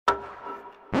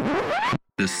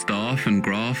The Staff and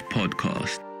Graph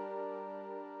Podcast.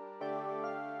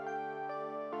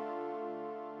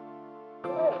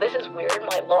 This is weird.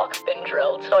 My lock's been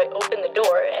drilled, so I open the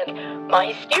door and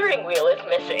my steering wheel is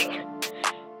missing.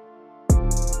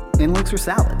 And links are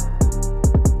salad.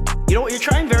 You know what? You're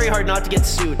trying very hard not to get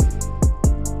sued.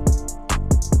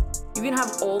 You can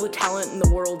have all the talent in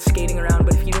the world skating around,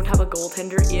 but if you don't have a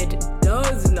goaltender, it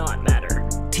does not matter.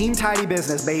 Team Tidy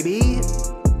Business, baby.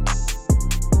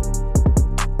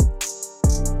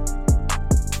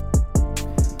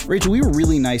 Rachel, we were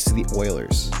really nice to the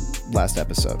Oilers last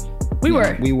episode. We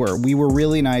were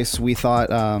really nice. We thought,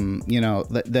 and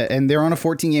they're on a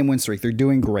 14-game win streak. They're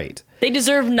doing great. They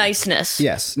deserve niceness.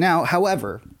 Yes. Now,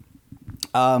 however,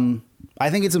 I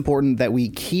think it's important that we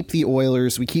keep the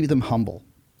Oilers, we keep them humble.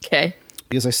 Okay.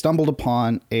 Because I stumbled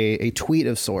upon a tweet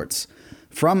of sorts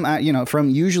from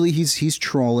usually he's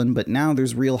trolling, but now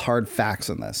there's real hard facts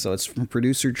on this. So it's from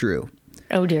producer Drew.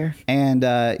 Oh dear. And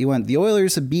he went, the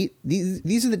Oilers have beat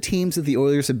these are the teams that the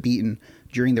Oilers have beaten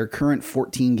during their current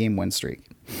 14-game win streak.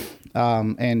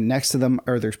 And next to them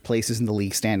are their places in the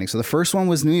league standing. So the first one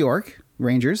was New York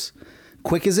Rangers.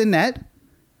 Quick is in net,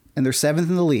 and they're 7th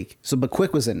in the league. But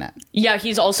Quick was in net. Yeah,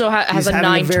 he's also has a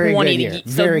having a very 920, good year. so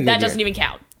Very good that doesn't year. even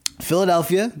count.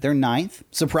 Philadelphia, they're 9th.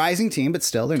 Surprising team, but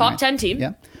still they're Top 9th. 10 team.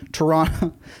 Yeah.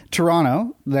 Toronto,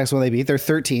 the next one they beat, they're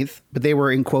 13th, but they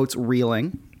were in quotes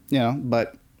reeling,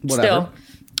 but whatever.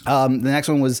 Still. The next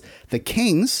one was the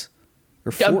Kings.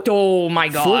 Oh my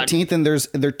God. 14th, and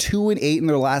they're 2-8 in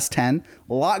their last 10.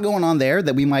 A lot going on there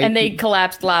that we might. And they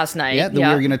collapsed last night. Yeah, that we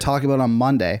were going to talk about on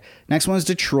Monday. Next one is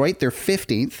Detroit. They're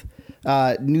 15th.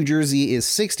 New Jersey is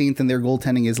 16th, and their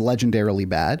goaltending is legendarily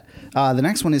bad. The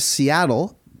next one is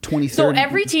Seattle, 23rd. So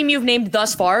every team you've named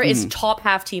thus far is top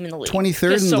half team in the league.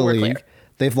 23rd Just in so the we're league. clear.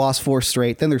 They've lost 4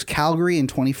 straight. Then there's Calgary in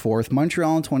 24th,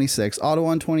 Montreal in 26th,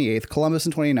 Ottawa in 28th, Columbus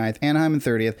in 29th, Anaheim in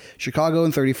 30th, Chicago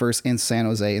in 31st, and San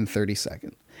Jose in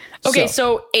 32nd. Okay,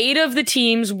 so 8 of the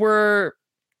teams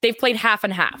they've played half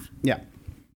and half. Yeah.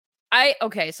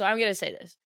 So I'm going to say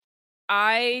this.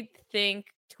 I think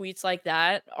tweets like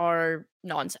that are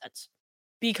nonsense.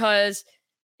 Because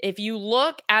if you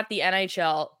look at the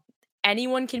NHL,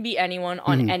 anyone can beat anyone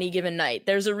on any given night.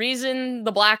 There's a reason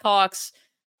the Blackhawks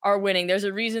are winning. There's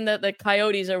a reason that the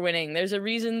Coyotes are winning. There's a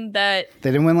reason that They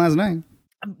didn't win last night.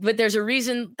 But there's a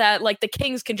reason that the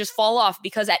Kings can just fall off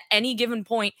because at any given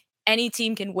point, any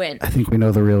team can win. I think we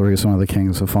know the real reason why the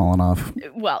Kings have fallen off.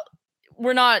 Well,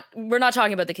 we're not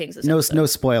talking about the Kings this No episode.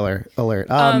 spoiler alert.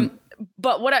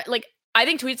 But what I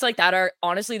think tweets like that are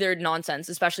honestly they're nonsense,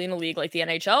 especially in a league like the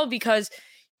NHL, because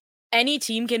any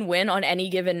team can win on any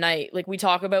given night. Like we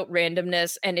talk about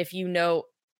randomness, and if you know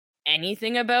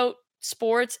anything about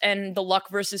sports and the luck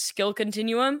versus skill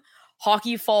continuum,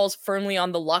 hockey falls firmly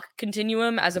on the luck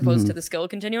continuum as opposed to the skill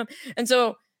continuum. And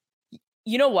so,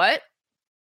 you know what?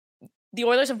 The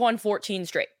Oilers have won 14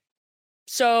 straight.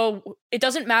 So it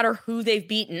doesn't matter who they've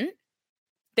beaten.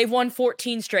 They've won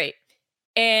 14 straight.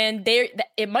 And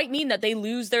it might mean that they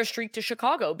lose their streak to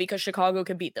Chicago because Chicago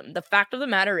can beat them. The fact of the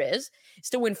matter is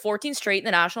to win 14 straight in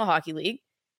the National Hockey League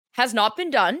has not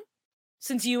been done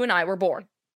since you and I were born.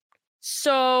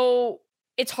 So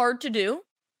it's hard to do.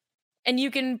 And you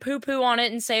can poo-poo on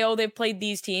it and say, oh, they've played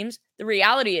these teams. The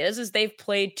reality is they've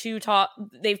played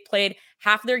they've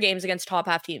half their games against top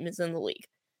half teams in the league.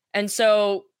 And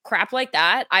so crap like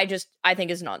that, I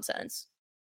think is nonsense.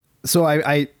 So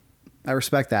I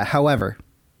respect that. However,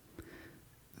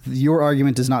 your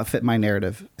argument does not fit my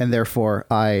narrative, and therefore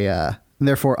I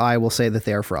will say that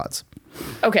they are frauds.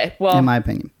 Okay, well, in my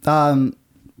opinion.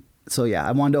 So yeah,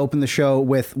 I wanted to open the show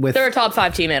with they're a top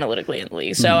 5 team analytically in the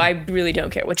league, so I really don't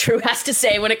care what Drew has to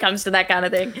say when it comes to that kind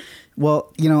of thing.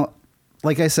 Well,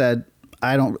 like I said,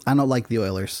 I don't like the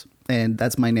Oilers, and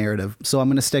that's my narrative. So I'm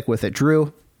going to stick with it.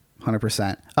 Drew,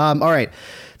 100%. All right.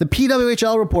 The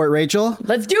PWHL report, Rachel.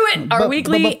 Let's do it. Our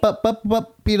weekly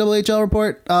PWHL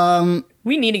report.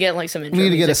 We need to get some intro. We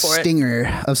need to get a for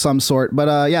stinger of some sort.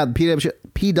 But yeah, the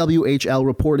PWHL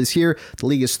report is here. The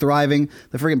league is thriving.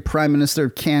 The freaking Prime Minister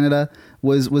of Canada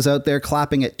was out there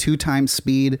clapping at 2 times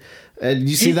speed. Did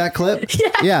you see that clip?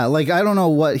 Yeah. I don't know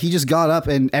what, he just got up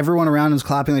and everyone around him was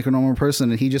clapping like a normal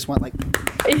person, and he just went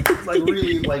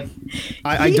really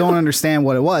I don't understand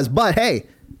what it was, but hey,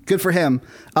 good for him.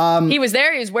 He was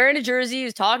there. He was wearing a jersey. He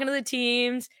was talking to the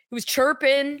teams. He was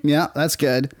chirping. Yeah, that's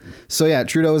good. So yeah,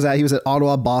 Trudeau he was at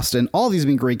Ottawa, Boston. All these have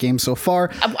been great games so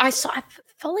far. I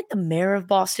felt like the mayor of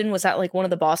Boston was at one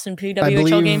of the Boston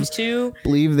PWHL games too.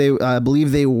 Believe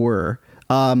they were.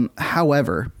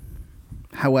 However,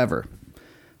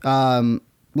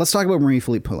 let's talk about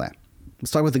Marie-Philippe Poulin.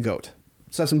 Let's talk about the GOAT.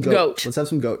 Let's have some Goat. Let's have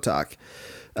some goat talk.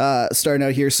 Starting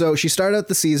out here. So she started out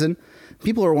the season.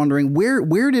 People are wondering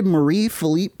where did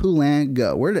Marie-Philippe Poulin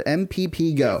go? Where did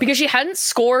MPP go? Because she hadn't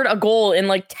scored a goal in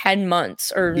like 10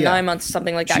 months or 9 months,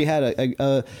 something like that. She had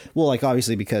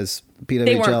obviously because PWHL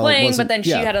they weren't playing, but then she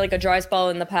yeah. had like a dry spell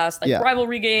in the past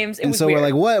rivalry games. It and was so weird.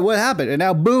 we're like, what happened? And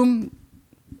now boom,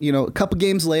 a couple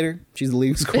games later, she's the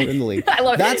leading scorer in the league. I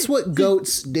love That's what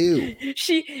goats do.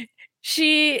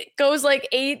 She goes like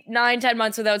 8, 9, 10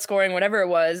 months without scoring, whatever it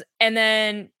was, and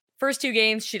then first 2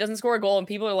 games she doesn't score a goal, and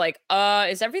people are like,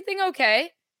 is everything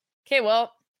okay? Okay,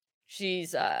 well,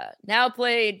 she's now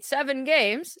played 7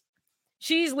 games.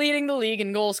 She's leading the league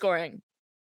in goal scoring.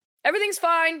 Everything's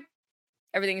fine.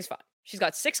 Everything is fine. She's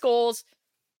got 6 goals.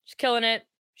 She's killing it.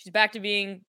 She's back to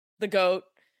being the GOAT.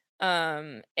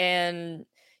 And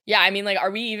yeah, I mean, like, are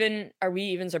we even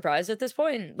surprised at this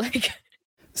point? Like,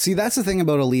 see, that's the thing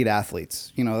about elite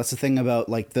athletes. That's the thing about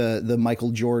like the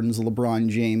Michael Jordans, the LeBron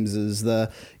Jameses,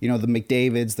 the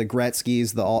McDavids, the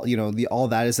Gretzky's, all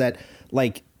that is that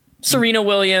like Serena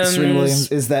Williams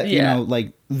is that,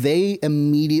 like they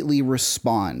immediately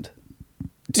respond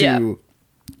to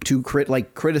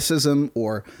criticism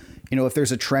or, if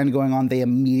there's a trend going on, they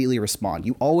immediately respond.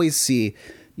 You always see,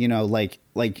 we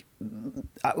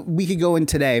could go in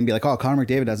today and be like, oh, Connor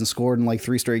McDavid hasn't scored in like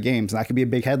 3 straight games. And that could be a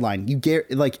big headline. You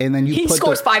get like, and then he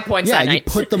scores 5 points that night.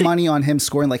 You put the money on him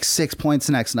scoring like 6 points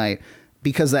the next night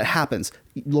because that happens.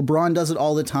 LeBron does it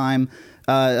all the time.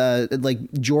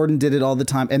 Like Jordan did it all the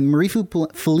time. And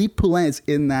Marie-Philippe Poulin is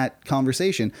in that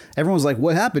conversation. Everyone's like,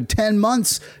 what happened? 10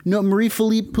 months. No,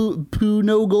 Marie-Philippe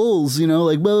no goals,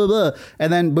 like blah, blah, blah.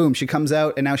 And then boom, she comes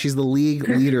out and now she's the league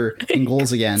leader in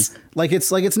goals again. Like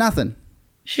it's nothing.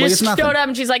 She just showed up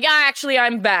and she's like, yeah, actually,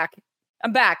 I'm back.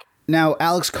 Now,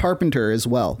 Alex Carpenter as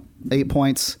well. 8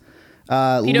 points.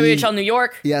 PWHL New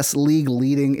York. Yes, league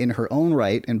leading in her own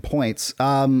right in points.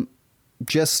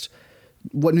 Just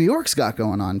what New York's got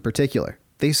going on in particular.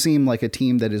 They seem like a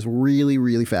team that is really,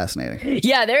 really fascinating.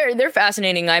 Yeah, they're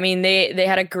fascinating. I mean, they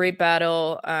had a great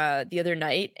battle the other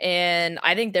night, and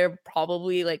I think they're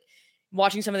probably like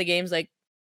watching some of the games, like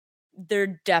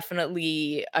they're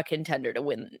definitely a contender to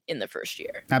win in the first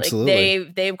year. Absolutely.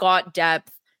 Like they've got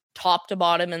depth top to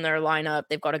bottom in their lineup.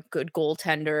 They've got a good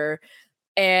goaltender.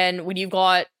 And when you've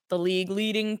got the league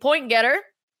leading point getter,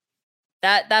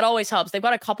 that always helps. They've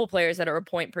got a couple players that are a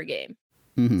point per game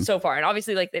so far. And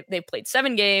obviously, like they've played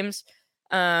 7 games.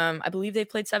 I believe they've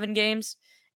played 7 games.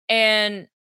 And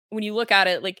when you look at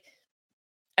it, like,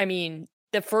 I mean,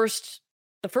 the first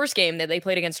game that they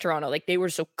played against Toronto, like they were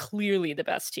so clearly the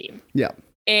best team. Yeah.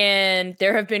 And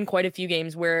there have been quite a few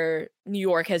games where New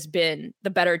York has been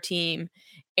the better team.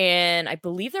 And I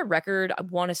believe their record, I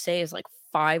want to say, is like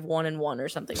 5-1-1 or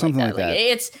something like that. Like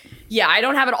it's, yeah, I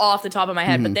don't have it off the top of my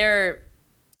head, but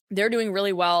they're doing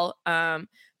really well.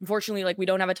 Unfortunately, like we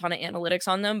don't have a ton of analytics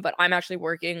on them, but I'm actually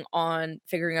working on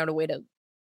figuring out a way to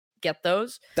get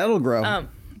those. That'll grow.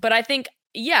 But I think,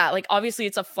 yeah, like obviously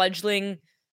it's a fledgling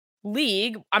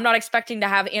league. I'm not expecting to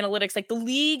have analytics. Like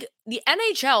the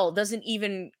NHL doesn't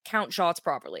even count shots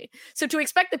properly. So to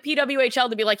expect the PWHL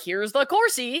to be like, here's the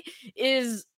Corsi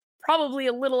is probably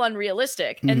a little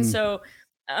unrealistic. And so,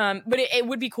 but it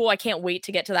would be cool. I can't wait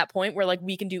to get to that point where like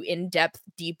we can do in-depth,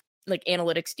 deep, like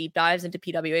analytics deep dives into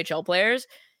PWHL players.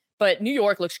 But New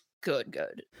York looks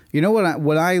good. You know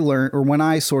what I learned, or when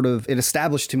I sort of, it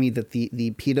established to me that the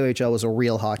PWHL was a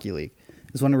real hockey league,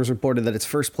 is when it was reported that its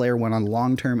first player went on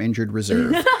long-term injured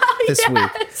reserve this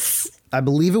week. I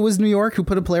believe it was New York who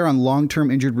put a player on long-term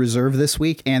injured reserve this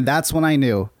week, and that's when I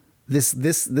knew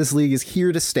this league is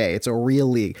here to stay. It's a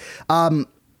real league.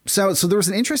 So there was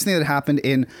an interesting thing that happened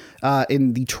in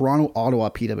the Toronto Ottawa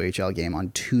PWHL game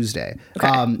on Tuesday.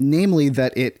 Okay. Namely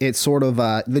that it sort of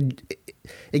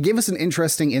it gave us an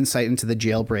interesting insight into the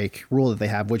jailbreak rule that they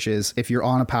have, which is if you're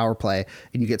on a power play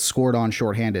and you get scored on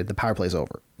shorthanded, the power play is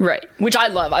over. Right. Which I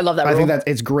love. I love that rule. I think that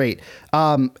it's great.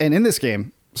 And in this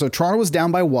game, so Toronto was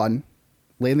down by 1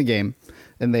 late in the game,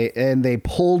 and they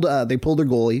pulled their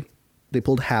goalie. They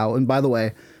pulled Howe. And by the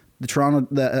way, the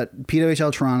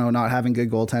PWHL Toronto not having good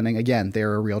goaltending. Again,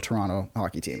 they're a real Toronto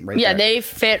hockey team, right? Yeah, there. they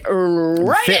fit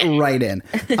right in.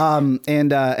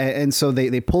 And so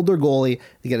they pulled their goalie.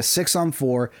 They get a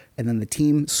 6-on-4, and then the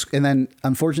team, and then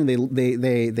unfortunately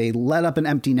they let up an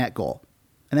empty net goal,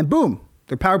 and then boom,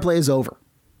 their power play is over.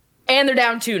 And they're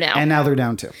down 2 now. And now they're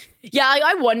down 2. Yeah,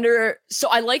 I wonder. So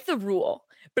I like the rule,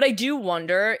 but I do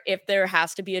wonder if there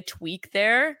has to be a tweak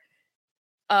there.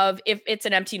 Of if it's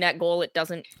an empty net goal, it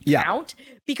doesn't count,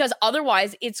 because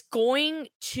otherwise it's going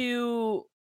to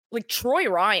like Troy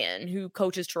Ryan, who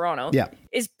coaches Toronto, Yeah.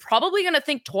 is probably going to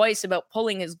think twice about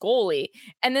pulling his goalie,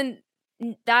 and then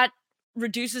that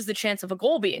reduces the chance of a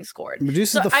goal being scored.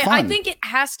 Reduces the fun. I think it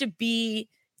has to be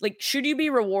like, should you be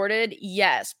rewarded?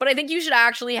 Yes, but I think you should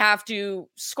actually have to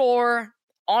score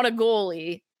on a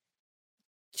goalie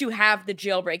to have the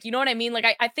jailbreak. You know what I mean? Like,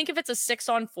 I think if it's a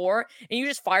 6-on-4 and you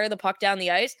just fire the puck down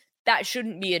the ice, that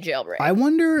shouldn't be a jailbreak. I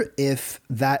wonder if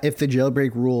the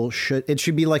jailbreak rule should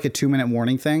be like a 2-minute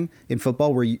warning thing in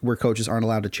football where coaches aren't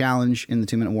allowed to challenge in the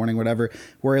 2-minute warning, whatever,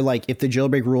 where like if the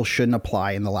jailbreak rule shouldn't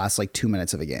apply in the last like 2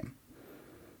 minutes of a game.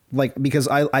 Like, because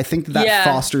I think that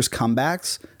fosters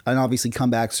comebacks, and obviously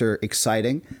comebacks are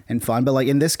exciting and fun. But like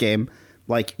in this game,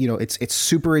 like, you know, it's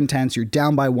super intense. You're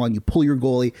down by 1. You pull your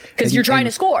goalie because you're trying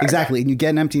to score. Exactly. And you get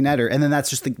an empty netter. And then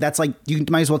that's like, you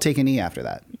might as well take a knee after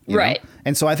that. Right. Know?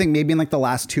 And so I think maybe in like the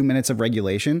last 2 minutes of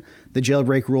regulation, the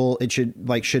jailbreak rule, it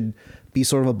should be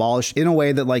sort of abolished in a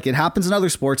way that like it happens in other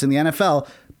sports. In the NFL,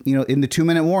 you know, in the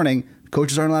 2-minute warning,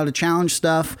 coaches aren't allowed to challenge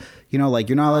stuff. You know, like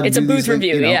you're not allowed to do booth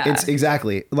review, you know, yeah. It's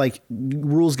exactly like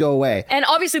rules go away. And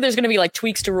obviously there's going to be like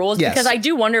tweaks to rules, Yes. because I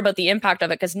do wonder about the impact of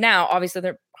it, because now obviously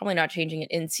they're probably not changing it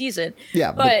in season.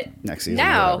 Yeah, but next season,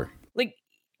 now whatever. like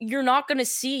you're not going to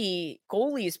see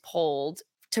goalies pulled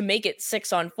to make it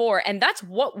 6-on-4, and that's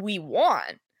what we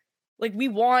want. Like, we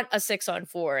want a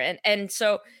 6-on-4, and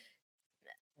so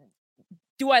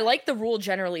do I like the rule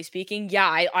generally speaking? Yeah,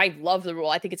 I love the rule.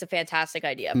 I think it's a fantastic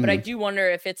idea. But I do wonder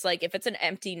if it's an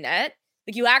empty net,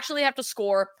 like you actually have to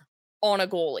score on a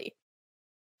goalie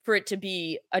for it to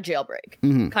be a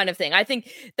jailbreak kind of thing. I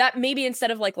think that maybe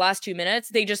instead of like last 2 minutes,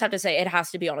 they just have to say it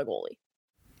has to be on a goalie.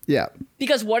 Yeah.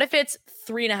 Because what if it's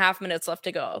 3.5 minutes left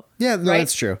to go? Yeah, no, right?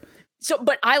 that's true. So,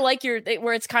 but I like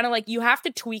where it's kind of like you have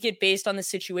to tweak it based on the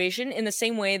situation in the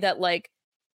same way that like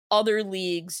other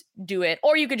leagues do it,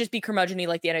 or you could just be curmudgeon-y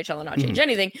like the NHL and not change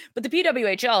anything. But the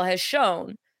PWHL has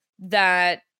shown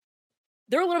that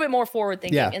they're a little bit more forward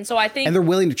thinking. Yeah. And so I think, And they're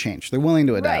willing to change. They're willing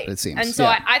to adapt, right. it seems. And so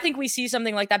yeah. I think we see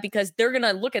something like that because they're going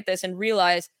to look at this and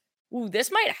realize, ooh,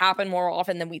 this might happen more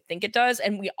often than we think it does.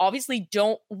 And we obviously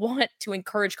don't want to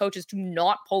encourage coaches to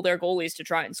not pull their goalies to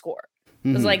try and score.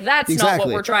 Because like, that's not what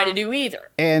we're trying to do either.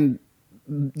 And,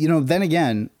 you know, then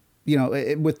again, you know,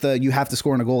 with the you have to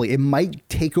score on a goalie, it might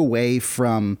take away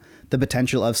from the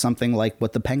potential of something like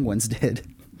what the Penguins did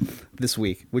this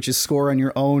week, which is score on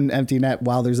your own empty net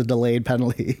while there's a delayed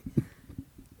penalty.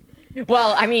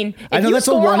 Well, I mean, I know that's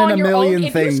a 1 in a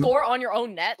million thing. If you score on your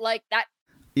own net, like that.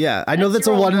 Yeah, I know that's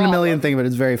a 1 in a million problem. thing, but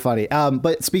it's very funny.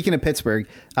 But speaking of Pittsburgh,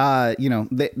 you know,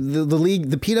 the league,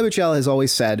 the PWHL has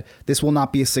always said this will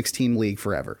not be a 6-team league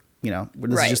forever. You know,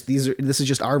 this is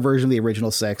just our version of the original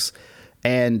 6.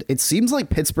 And it seems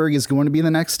like Pittsburgh is going to be the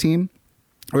next team,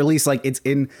 or at least like it's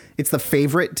the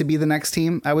favorite to be the next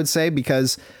team, I would say,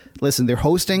 because listen, they're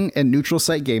hosting a neutral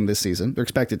site game this season. They're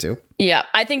expected to. Yeah,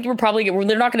 I think they're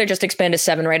not going to just expand to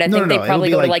 7, right? I think they probably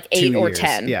go to like 8 or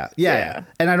 10. Yeah.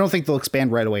 And I don't think they'll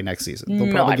expand right away next season.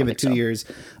 They'll probably give it 2 years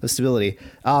of stability.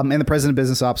 And the president of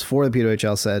business ops for the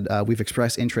PWHL said, we've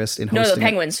expressed interest in hosting. No, the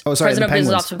Penguins. Oh, sorry, president the Penguins.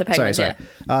 of business ops for the Penguins.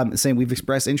 Sorry. Saying we've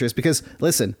expressed interest because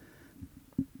listen,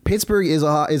 Pittsburgh is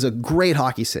a great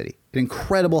hockey city, an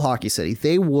incredible hockey city.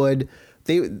 They would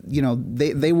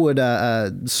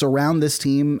surround this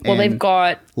team. Well, they've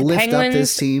got the lift Penguins, up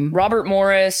this team. Robert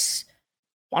Morris.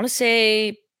 Want to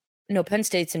say no? Penn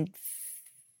State's in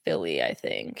Philly, I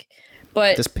think.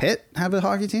 But does Pitt have a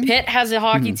hockey team? Pitt has a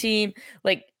hockey team.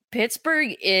 Like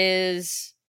Pittsburgh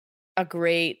is a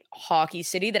great hockey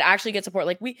city that actually gets support.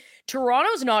 Like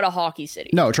Toronto's not a hockey city.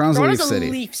 No, Toronto's a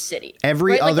Leaf Leaf city.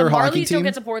 Every other the hockey Marlies team don't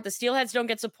get support. The Steelheads don't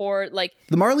get support. Like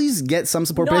the Marlies get some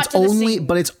support, but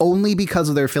it's only because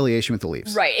of their affiliation with the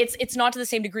Leafs. Right. It's not to the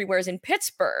same degree. Whereas in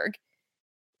Pittsburgh,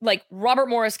 like Robert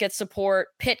Morris gets support,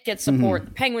 Pitt gets support,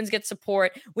 the Penguins get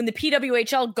support. When the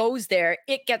PWHL goes there,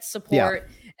 it gets support.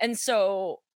 Yeah. And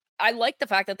so I like the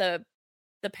fact that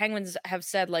the Penguins have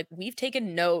said, like, we've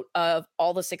taken note of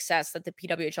all the success that the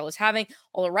PWHL is having,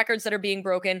 all the records that are being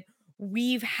broken.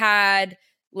 We've had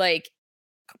like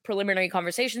preliminary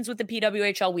conversations with the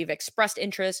PWHL. We've expressed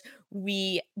interest.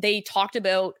 They talked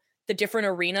about the different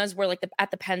arenas where like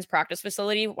at the Pens practice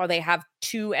facility where they have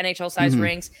 2 NHL size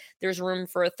rinks. There's room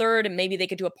for a third, and maybe they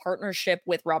could do a partnership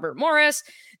with Robert Morris.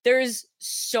 There's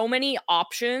so many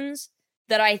options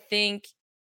that I think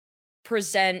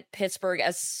present Pittsburgh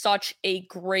as such a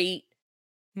great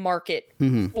market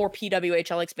for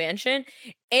PWHL expansion.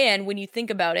 And when you think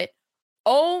about it,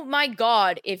 Oh my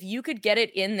God, if you could get it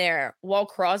in there while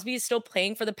Crosby is still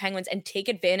playing for the Penguins and take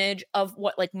advantage of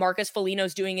what like Marcus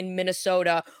Foligno's doing in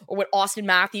Minnesota or what Austin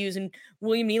Matthews and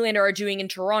William Nylander are doing in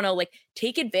Toronto, like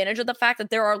take advantage of the fact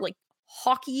that there are like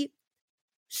hockey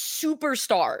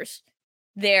superstars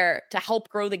there to help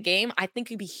grow the game, I think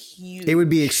it'd be huge. It would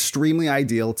be extremely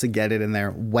ideal to get it in there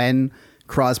when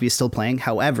Crosby is still playing.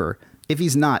 However, if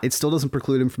he's not, it still doesn't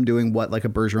preclude him from doing what like a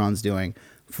Bergeron's doing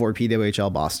for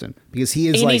PWHL Boston, because he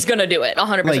is and he's gonna do it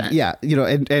 100%. Like, yeah, you know,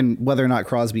 and whether or not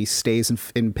Crosby stays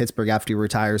in Pittsburgh after he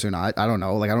retires or not, I don't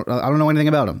know. Like, I don't know anything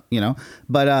about him, you know.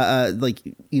 But like,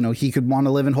 you know, he could want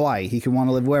to live in Hawaii. He could want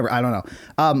to live wherever. I don't know.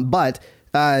 But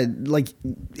like,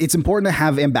 it's important to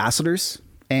have ambassadors,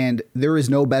 and there is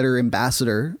no better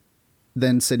ambassador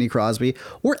than Sidney Crosby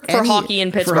or for hockey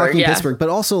in Pittsburgh. But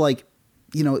also, like,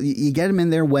 you know, you get him in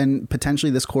there when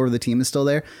potentially this core of the team is still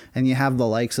there, and you have the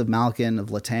likes of Malkin, of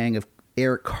Letang, of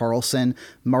Erik Karlsson,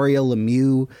 Mario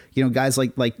Lemieux, you know, guys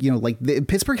like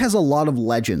Pittsburgh has a lot of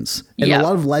legends and a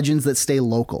lot of legends that stay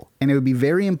local, and it would be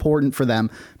very important for them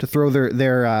to throw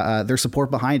their support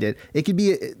behind it. It could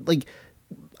be like,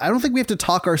 I don't think we have to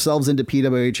talk ourselves into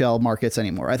PWHL markets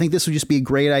anymore. I think this would just be a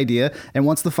great idea. And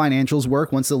once the financials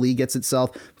work, once the league gets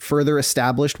itself further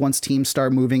established, once teams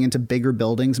start moving into bigger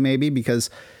buildings, maybe,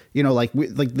 because, you know, like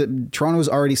the Toronto's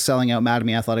already selling out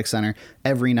Mattamy Athletic Center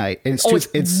every night, and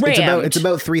it's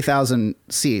about 3,000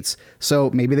 seats.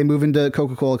 So maybe they move into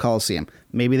Coca-Cola Coliseum.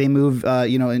 Maybe they move,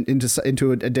 you know,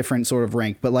 into a different sort of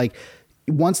rank. But like,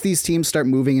 once these teams start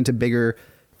moving into bigger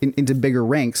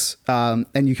ranks,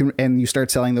 and you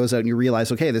start selling those out, and you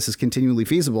realize, okay, this is continually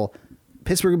feasible,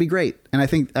 Pittsburgh would be great. And I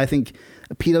think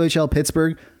PWHL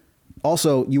Pittsburgh,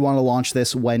 also, you want to launch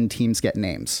this when teams get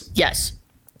names. Yes.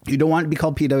 You don't want it to be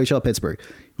called PWHL Pittsburgh.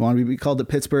 You want it to be called the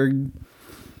Pittsburgh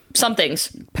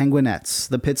somethings. Penguinettes,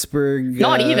 the Pittsburgh.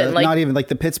 Not even like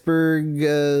the Pittsburgh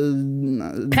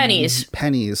Pennies.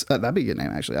 Pennies. That'd be a good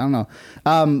name, actually. I don't know.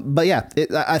 But yeah,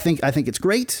 I think it's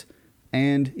great.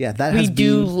 And yeah, we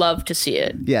do love to see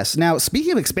it. Yes. Now,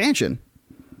 speaking of expansion,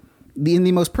 in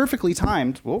the most perfectly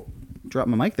timed, whoa, drop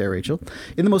my mic there, Rachel.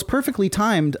 In the most perfectly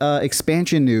timed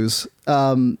expansion news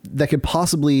that could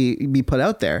possibly be put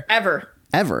out there ever.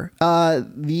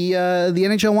 The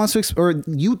NHL wants to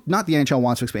not the NHL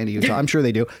wants to expand to Utah. I'm sure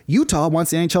they do. Utah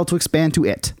wants the NHL to expand to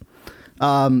it.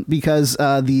 Because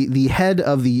the head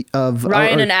of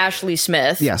Ryan and Ashley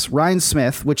Smith. Yes, Ryan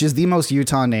Smith, which is the most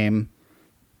Utah name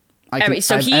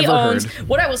he owns heard.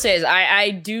 What I will say is I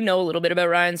do know a little bit about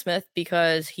Ryan Smith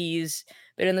because he's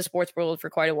been in the sports world for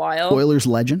quite a while. Oilers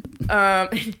legend.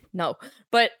 No,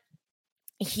 but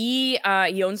he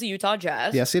owns the Utah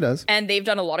Jazz. Yes, he does. And they've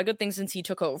done a lot of good things since he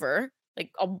took over. Like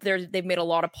they've made a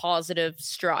lot of positive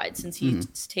strides since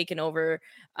he's taken over.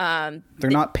 They're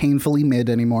not painfully mid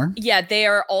anymore. Yeah, they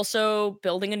are also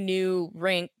building a new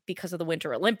rink because of the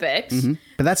Winter Olympics. Mm-hmm.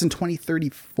 But that's in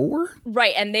 2034,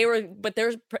 right? And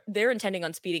they're intending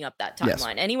on speeding up that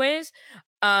timeline, anyways.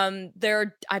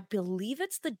 I believe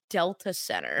it's the Delta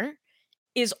Center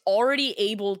is already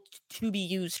able to be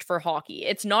used for hockey.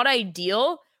 It's not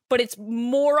ideal, but it's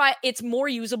more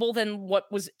usable than what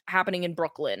was happening in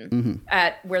Brooklyn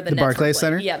at where the Nets Barclays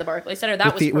Center. Yeah, the Barclays Center.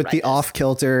 That was with the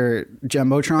off-kilter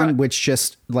jumbotron, which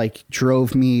just like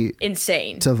drove me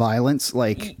insane to violence.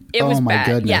 Like, it was my bad.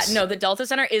 goodness. Yeah, no, the Delta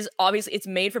Center is obviously it's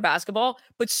made for basketball,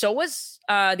 but so was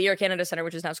the Air Canada Center,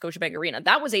 which is now Scotiabank Arena.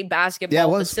 That was a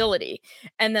basketball facility,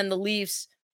 and then the Leafs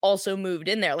also moved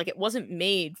in there. Like, it wasn't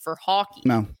made for hockey.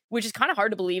 No. Which is kind of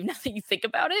hard to believe now that you think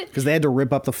about it. Because they had to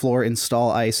rip up the floor,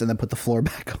 install ice, and then put the floor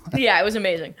back on. Yeah, it was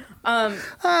amazing.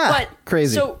 But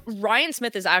crazy. So Ryan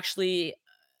Smith is actually,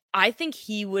 I think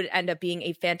he would end up being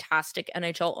a fantastic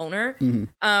NHL owner.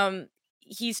 Mm-hmm.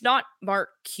 He's not Mark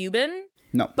Cuban.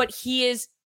 No. But he is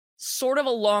sort of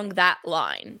along that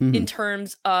line in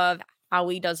terms of how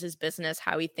he does his business,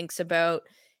 how he thinks about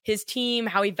his team,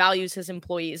 how he values his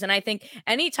employees. And I think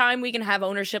anytime we can have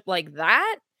ownership like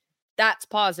that, that's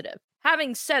positive.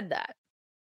 Having said that,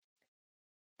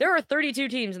 there are 32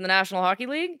 teams in the National Hockey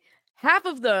League. Half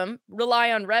of them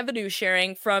rely on revenue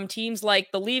sharing from teams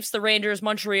like the Leafs, the Rangers,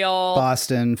 Montreal,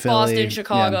 Boston, Philly,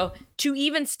 Chicago, to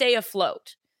even stay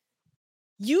afloat.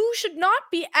 You should not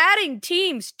be adding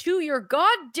teams to your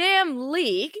goddamn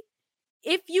league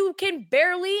if you can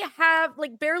barely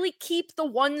keep the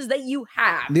ones that you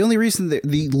have. The only reason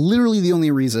literally the only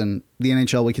reason the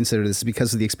NHL would consider this is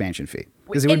because of the expansion fee.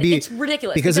 Because it's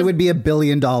ridiculous. Because it would be $1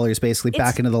 billion basically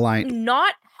back into the line.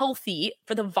 Not healthy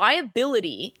for the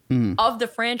viability of the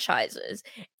franchises.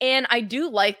 And I do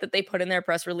like that they put in their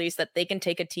press release that they can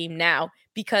take a team now,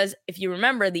 because if you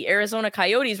remember, the Arizona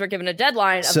Coyotes were given a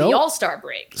deadline of the All-Star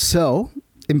break. So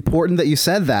important that you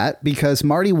said that, because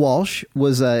Marty Walsh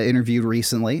was interviewed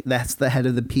recently. That's the head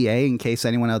of the PA, in case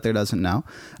anyone out there doesn't know.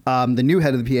 The new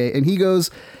head of the PA. And he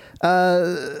goes,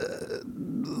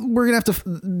 we're going to have to,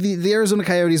 the Arizona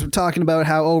Coyotes were talking about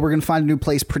how, we're going to find a new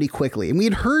place pretty quickly. And we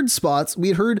had heard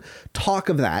talk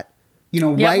of that,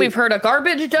 Yeah, we've heard a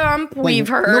garbage dump. We've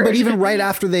heard. No, but even right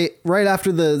after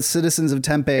the citizens of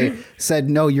Tempe said,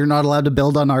 no, you're not allowed to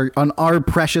build on our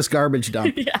precious garbage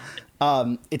dump. Yeah.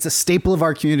 It's a staple of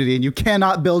our community, and you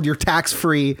cannot build your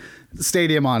tax-free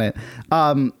stadium on it.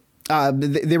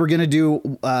 They were going to do,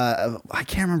 I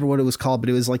can't remember what it was called, but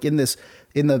it was like in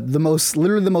the most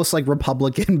like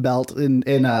Republican belt in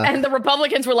and the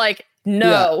Republicans were like,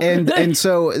 no. Yeah. And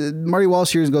so Marty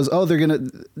Walsh here goes,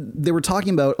 they were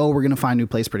talking about, we're going to find a new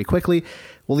place pretty quickly.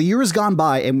 Well, the year has gone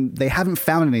by and they haven't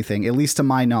found anything, at least to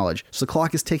my knowledge. So the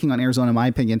clock is ticking on Arizona, in my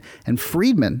opinion. And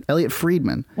Elliot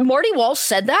Friedman. Marty Walsh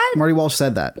said that? Marty Walsh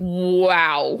said that.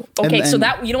 Wow. Okay, so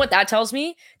that, you know what that tells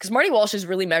me? Because Marty Walsh is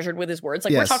really measured with his words.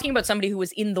 Like, we're talking about somebody who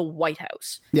was in the White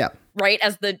House. Yeah. Right?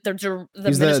 As the Minister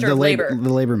of Labor.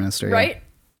 The Labor Minister. Right?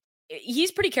 Yeah.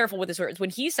 He's pretty careful with his words.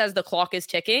 When he says the clock is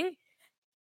ticking,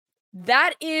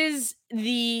 that is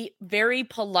the very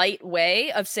polite way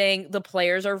of saying the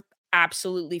players are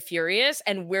absolutely furious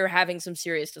and we're having some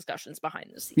serious discussions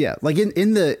behind the scenes. Yeah, like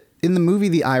in the movie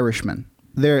The Irishman,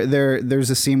 there's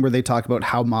a scene where they talk about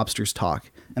how mobsters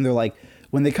talk, and they're like,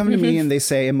 when they come to me and they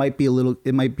say I'm a little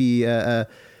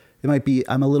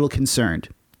concerned.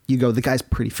 You go, the guy's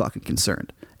pretty fucking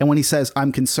concerned. And when he says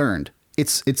I'm concerned,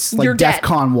 it's like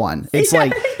DEFCON 1. It's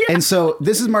like, and so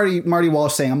this is Marty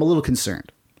Walsh saying I'm a little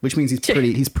concerned, which means he's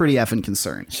pretty effing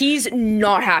concerned. He's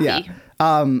not happy. Yeah.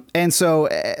 And so,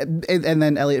 and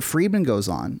then Elliot Friedman goes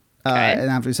on,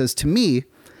 and after he says, to me,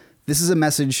 this is a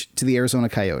message to the Arizona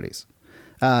Coyotes.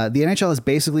 The NHL has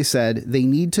basically said they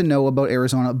need to know about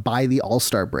Arizona by the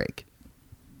All-Star break.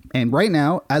 And right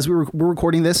now, as we're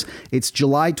recording this, it's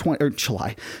January. It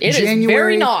is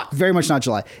very much not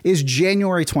July. Is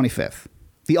January 25th.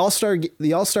 The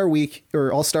All-Star week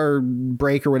or All-Star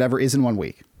break or whatever is in 1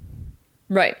 week.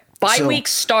 Right. Bye-week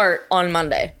start on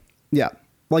Monday. Yeah.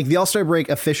 Like the All-Star break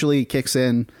officially kicks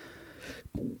in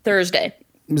Thursday.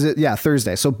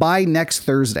 Thursday. So by next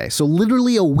Thursday. So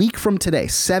literally a week from today,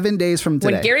 7 days from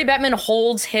today. When Gary Bettman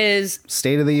holds his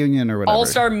State of the Union or whatever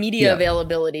All-Star media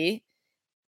availability,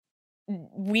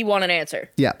 we want an answer.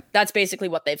 Yeah. That's basically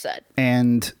what they've said.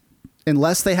 And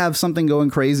unless they have something going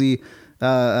crazy,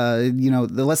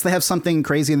 unless they have something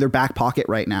crazy in their back pocket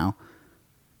right now,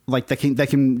 like that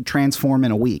can transform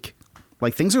in a week.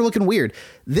 Like things are looking weird.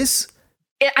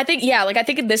 I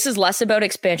think this is less about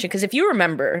expansion, because if you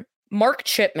remember, Mark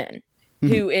Chipman,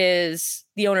 who is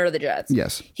the owner of the Jets,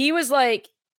 yes, he was like,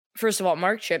 first of all,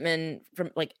 Mark Chipman,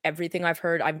 from like everything I've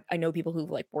heard, I know people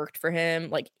who've like worked for him,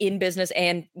 like in business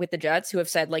and with the Jets, who have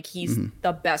said like he's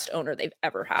the best owner they've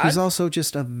ever had. He's also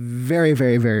just a very,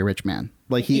 very, very rich man.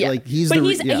 Like he's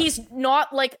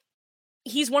not like.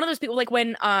 He's one of those people, like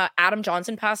when Adam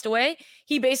Johnson passed away,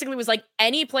 he basically was like,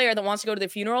 any player that wants to go to the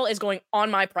funeral is going on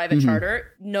my private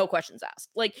charter, no questions asked.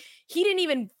 Like, he didn't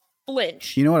even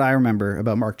flinch. You know what I remember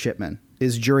about Mark Chipman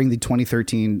is during the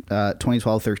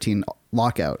 2012-13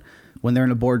 lockout, when they're in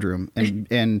a boardroom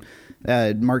and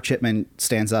Mark Chipman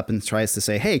stands up and tries to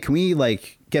say, hey, can we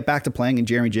like get back to playing? And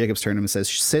Jeremy Jacobs turned to him and says,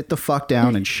 sit the fuck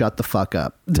down and shut the fuck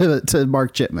up to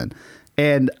Mark Chipman.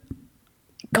 And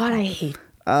God, I hate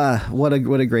what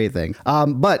a great thing.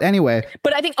 But anyway.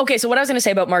 But I think, okay, so what I was going to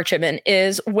say about Mark Chipman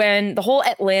is when the whole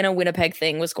Atlanta Winnipeg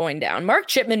thing was going down, Mark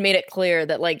Chipman made it clear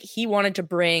that like he wanted to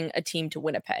bring a team to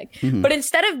Winnipeg. But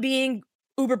instead of being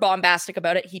uber bombastic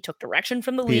about it, he took direction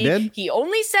from the league. He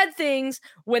only said things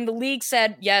when the league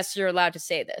said, yes, you're allowed to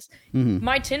say this.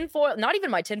 My tinfoil, not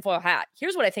even my tinfoil hat.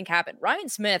 Here's what I think happened. Ryan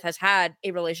Smith has had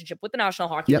a relationship with the National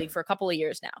Hockey League for a couple of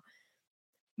years now.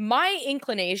 My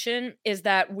inclination is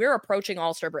that we're approaching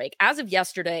All-Star break. As of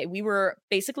yesterday, we were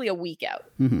basically a week out.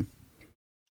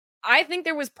 I think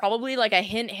there was probably like a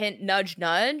hint,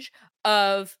 nudge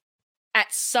of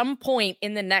at some point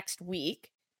in the next week,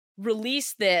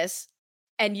 release this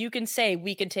and you can say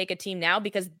we can take a team now,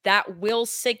 because that will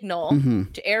signal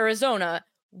to Arizona,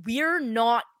 we're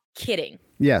not kidding.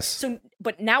 Yes. So,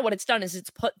 but now what it's done is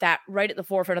it's put that right at the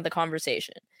forefront of the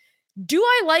conversation. Do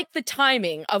I like the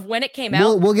timing of when it came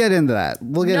out? We'll get into that.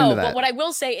 But what I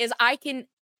will say is I can,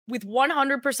 with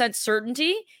 100%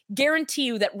 certainty, guarantee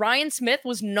you that Ryan Smith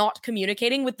was not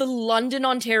communicating with the London,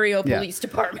 Ontario Police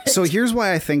Department. So here's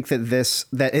why I think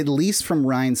that at least from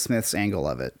Ryan Smith's angle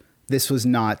of it, this was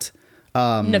not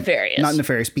nefarious. Not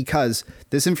nefarious, because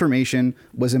this information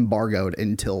was embargoed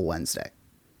until Wednesday.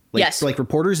 Like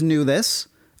reporters knew this.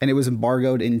 and it was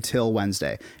embargoed until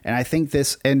Wednesday. And I think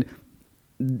this, and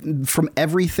from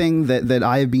everything that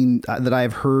I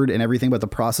have heard and everything about the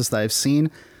process that I've seen,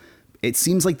 it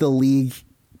seems like the league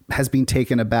has been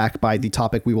taken aback by the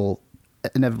topic we will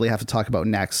inevitably have to talk about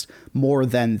next, more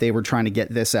than they were trying to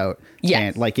get this out. Yeah.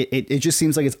 And like it just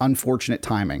seems like it's unfortunate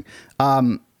timing.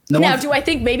 Do I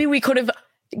think maybe we could have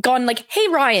gone like, hey,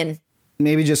 Ryan,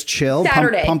 maybe just chill,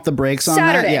 pump the brakes on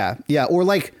Saturday. that. Yeah. Or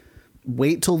like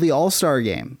wait till the All-Star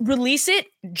game. Release it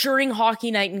during hockey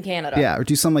night in Canada. Yeah. Or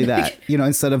do something like that,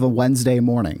 instead of a Wednesday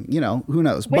morning, who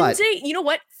knows? Wednesday, you know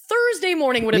what? Thursday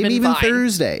morning would have been maybe even fine.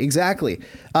 Thursday. Exactly.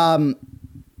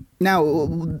 Now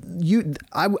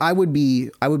I would be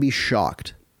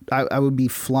shocked. I would be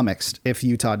flummoxed if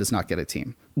Utah does not get a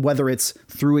team, whether it's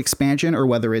through expansion or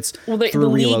whether it's through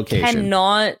relocation. League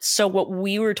cannot. So what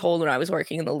we were told when I was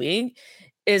working in the league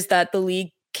is that the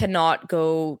league cannot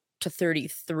go to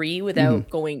 33 without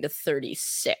going to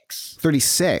 36.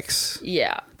 36.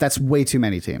 Yeah. That's way too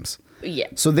many teams. Yeah.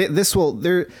 So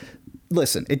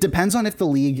listen, it depends on if the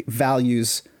league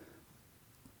values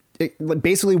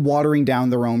basically watering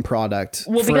down their own product.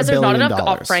 Well, because there's not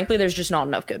enough. Frankly, there's just not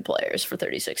enough good players for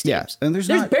 36 teams. Yeah, and there's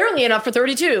barely enough for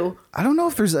 32. I don't know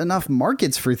if there's enough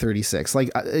markets for 36. Like,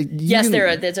 yes, there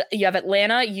are. You have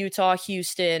Atlanta, Utah,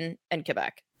 Houston, and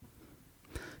Quebec.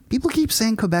 People keep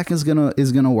saying Quebec is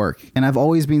gonna work, and I've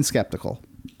always been skeptical.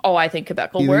 Oh, I think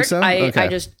Quebec will you work.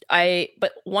 Think so?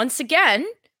 But once again,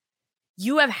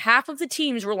 you have half of the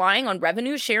teams relying on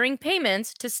revenue sharing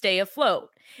payments to stay afloat.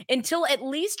 Until at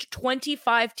least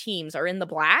 25 teams are in the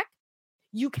black,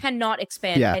 you cannot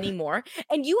expand anymore.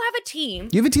 And you have a team.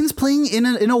 You have a team that's playing in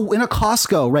a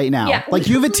Costco right now. Yeah, like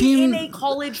you have a team in a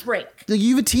college rink.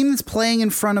 You have a team that's playing in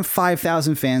front of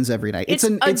 5,000 fans every night. It's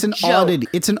an oddity.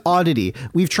 It's an oddity.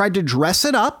 We've tried to dress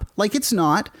it up like it's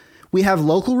not. We have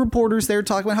local reporters there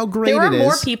talking about how great it is. There are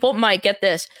more people, Mike, get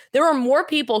this. There are more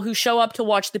people who show up to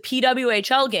watch the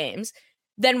PWHL games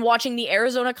than watching the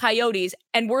Arizona Coyotes,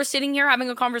 and we're sitting here having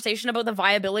a conversation about the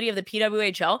viability of the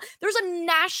PWHL. There's a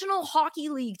National Hockey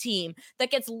League team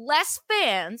that gets less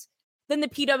fans than the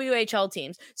PWHL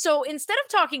teams. So instead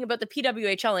of talking about the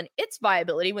PWHL and its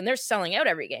viability when they're selling out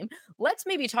every game, let's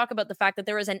maybe talk about the fact that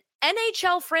there is an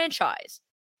NHL franchise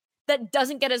that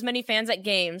doesn't get as many fans at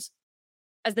games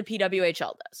as the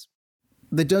PWHL does.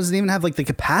 That doesn't even have like the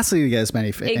capacity to get as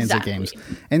many fans at games.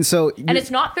 And so, and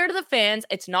it's not fair to the fans.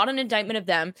 It's not an indictment of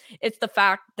them. It's the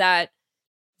fact that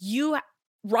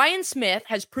Ryan Smith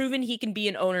has proven he can be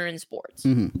an owner in sports.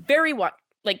 Very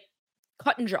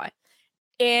cut and dry.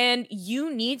 And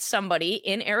you need somebody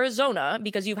in Arizona,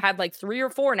 because you've had like 3 or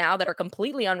 4 now that are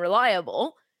completely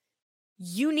unreliable.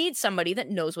 You need somebody that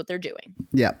knows what they're doing.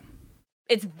 Yeah.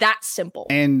 It's that simple.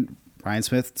 And Ryan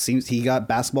Smith seems he got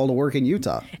basketball to work in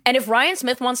Utah. And if Ryan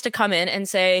Smith wants to come in and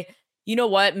say, you know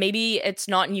what, maybe it's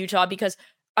not in Utah, because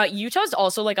Utah's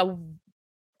also like a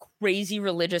crazy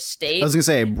religious state. I was going to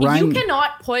say, you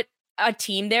cannot put a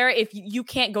team there if you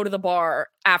can't go to the bar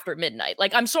after midnight.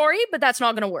 Like, I'm sorry, but that's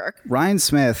not going to work. Ryan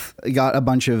Smith got a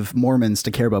bunch of Mormons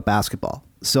to care about basketball.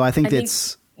 So I think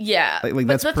that's... Yeah. Like, but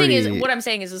that's the pretty... thing is, what I'm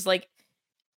saying is like,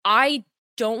 I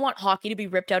don't want hockey to be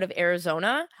ripped out of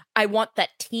Arizona. I want that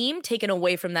team taken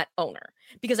away from that owner,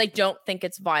 because I don't think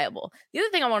it's viable. The other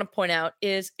thing I want to point out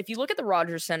is if you look at the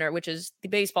Rogers Center, which is the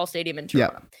baseball stadium in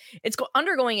Toronto, it's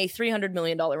undergoing a $300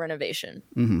 million renovation.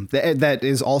 That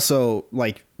is also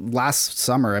like last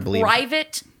summer, I believe.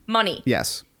 Private money.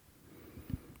 Yes.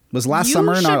 Was last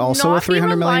summer not also a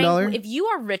 $300 million? If you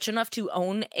are rich enough to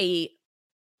own a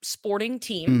sporting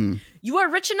team, you are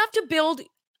rich enough to build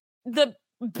the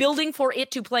building for it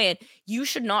to play in. You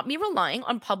should not be relying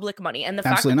on public money. And the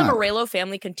fact that the Morello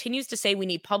family continues to say we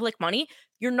need public money,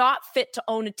 you're not fit to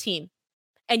own a team.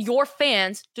 And your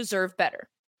fans deserve better.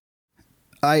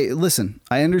 I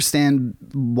understand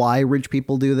why rich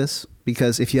people do this,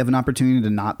 because if you have an opportunity to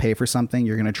not pay for something,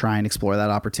 you're going to try and explore that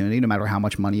opportunity no matter how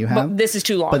much money you have. But this is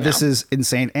too long. But this is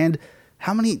insane. And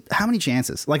how many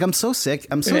chances? Like, I'm so sick.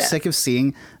 I'm so sick of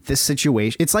seeing this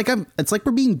situation. It's like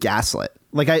we're being gaslit.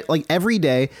 Like every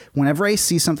day, whenever I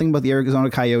see something about the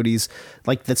Arizona Coyotes,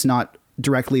 like that's not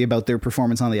directly about their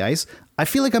performance on the ice, I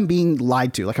feel like I'm being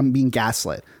lied to, like I'm being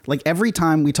gaslit. Like every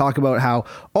time we talk about how,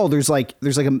 there's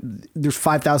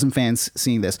 5,000 fans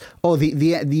seeing this. Oh,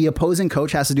 the opposing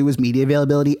coach has to do his media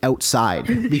availability outside,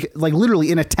 like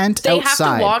literally in a tent outside. They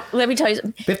have to walk. Let me tell you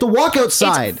something. They have to walk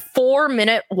outside. It's a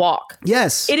 4-minute walk.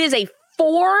 Yes. It is a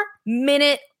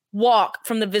 4-minute walk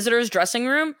from the visitors' dressing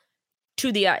room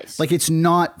to the ice. Like, it's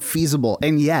not feasible.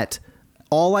 And yet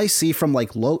all I see from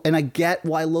and I get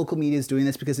why local media is doing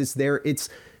this, because it's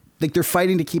like they're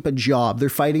fighting to keep a job. They're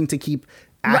fighting to keep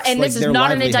acts and like this is their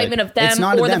not an livelihood. indictment of them It's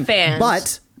not or of the them. fans.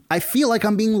 But I feel like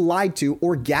I'm being lied to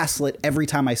or gaslit every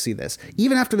time I see this.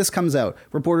 Even after this comes out,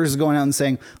 reporters are going out and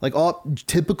saying like, "Oh,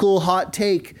 typical hot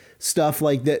take stuff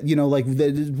like that." You know, like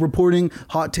the reporting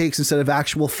hot takes instead of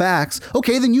actual facts.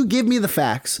 Okay, then you give me the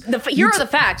facts. Here are the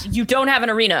facts. You don't have an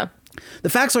arena. The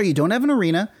facts are you don't have an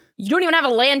arena. You don't even have a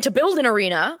land to build an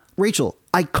arena. Rachel,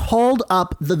 I called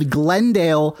up the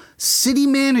Glendale city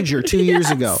manager 2 years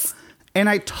ago, and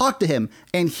I talked to him,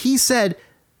 and he said,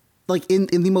 like in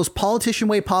the most politician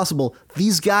way possible,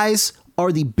 these guys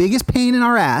are the biggest pain in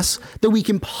our ass that we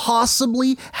can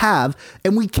possibly have,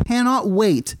 and we cannot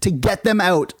wait to get them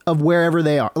out of wherever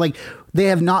they are. Like, they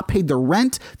have not paid their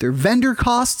rent, their vendor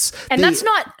costs. And that's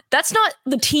not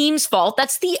the team's fault.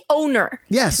 That's the owner.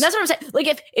 Yes. And that's what I'm saying.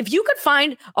 Like if you could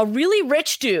find a really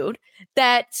rich dude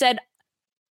that said,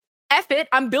 F it,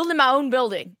 I'm building my own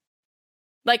building.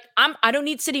 Like I don't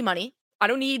need city money. I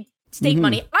don't need state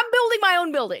money. I'm building my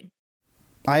own building.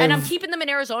 I'm keeping them in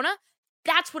Arizona.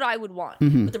 That's what I would want.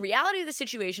 But the reality of the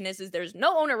situation is there's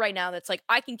no owner right now that's like,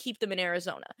 I can keep them in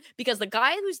Arizona because the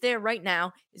guy who's there right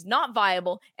now is not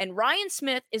viable. And Ryan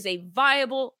Smith is a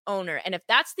viable owner. And if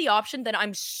that's the option, then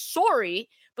I'm sorry,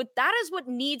 but that is what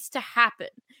needs to happen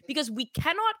because we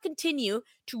cannot continue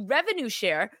to revenue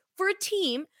share for a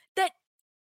team that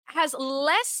has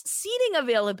less seating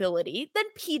availability than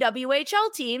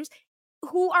PWHL teams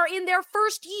who are in their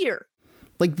first year.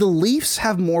 Like the Leafs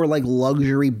have more like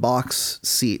luxury box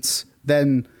seats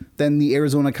than the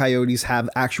Arizona Coyotes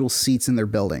have actual seats in their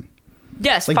building.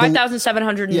 Yes, like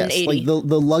 5,780. Yes, like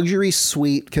the luxury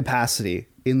suite capacity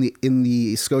in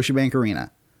the Scotiabank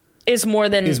Arena is more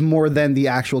than the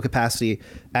actual capacity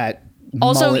at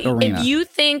also Mullet Arena. If you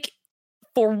think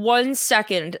for 1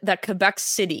 second that Quebec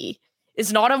City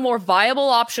is not a more viable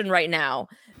option right now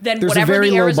than whatever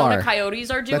the Arizona Coyotes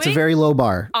are doing. That's a very low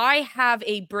bar. I have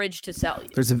a bridge to sell you.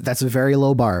 That's a very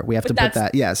low bar. We have to put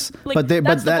that. Yes. Like, but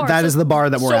that is the bar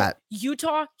that we're at.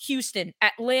 Utah, Houston,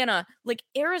 Atlanta, like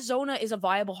Arizona is a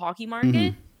viable hockey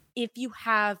market if you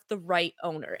have the right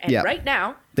owner. And right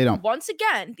now, they don't. Once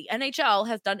again, the NHL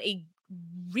has done a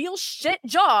real shit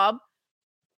job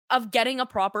of getting a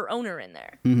proper owner in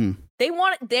there.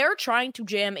 They're trying to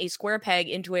jam a square peg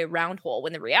into a round hole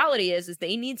when the reality is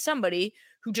they need somebody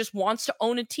who just wants to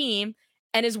own a team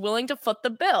and is willing to foot the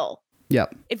bill.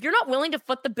 Yep. If you're not willing to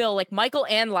foot the bill like Michael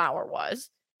Andlauer was,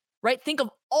 right? Think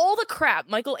of all the crap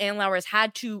Michael Andlauer has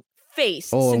had to face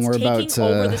since taking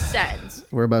over the Sens.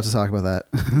 We're about to talk about that.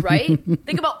 Right?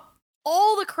 Think about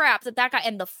all the crap that guy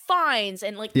and the fines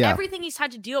and everything he's had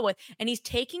to deal with, and he's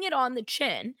taking it on the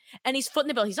chin and he's footing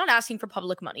the bill. He's not asking for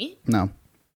public money. No.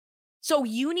 So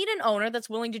you need an owner that's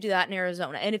willing to do that in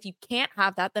Arizona. And if you can't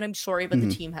have that, then I'm sorry, but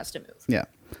the team has to move. Yeah.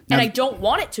 Now, and I don't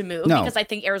want it to move because I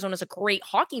think Arizona's a great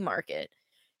hockey market,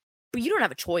 but you don't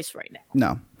have a choice right now.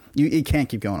 No, you can't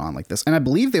keep going on like this. And I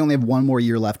believe they only have 1 more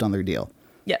year left on their deal.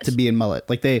 Yes. To be in Mullet.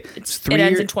 Like it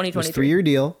ends in 2023. It's 3-year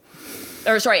deal.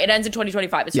 Or sorry, it ends in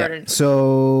 2025. It started.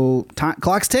 So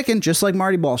clock's ticking, just like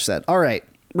Marty Balch said. All right,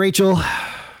 Rachel.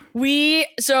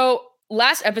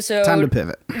 Last episode. Time to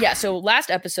pivot. Yeah. So last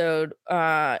episode,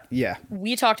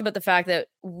 we talked about the fact that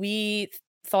we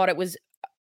thought it was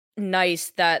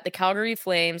nice that the Calgary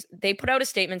Flames, they put out a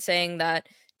statement saying that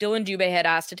Dylan Dubé had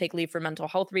asked to take leave for mental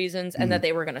health reasons and that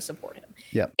they were going to support him.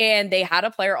 Yep. And they had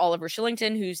a player, Oliver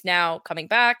Shillington, who's now coming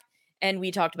back. And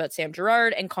we talked about Sam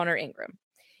Girard and Connor Ingram.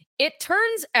 It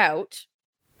turns out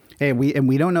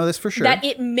we don't know this for sure, that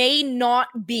it may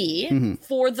not be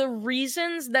for the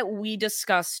reasons that we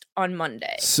discussed on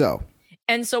Monday. So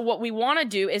what we want to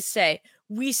do is say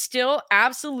we still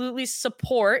absolutely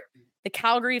support the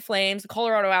Calgary Flames, the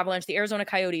Colorado Avalanche, the Arizona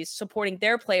Coyotes, supporting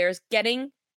their players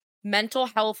getting mental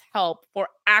health help for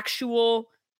actual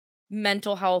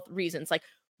mental health reasons, like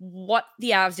what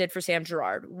the Avs did for Sam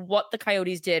Girard, what the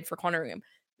Coyotes did for Connor Ingram,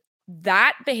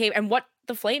 that behavior, and what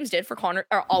the Flames did for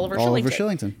Oliver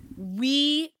Shillington.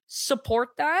 We support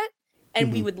that,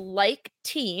 and we would like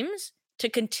teams to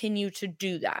continue to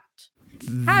do that.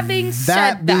 Having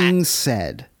said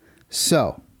that,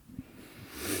 so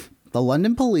the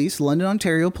London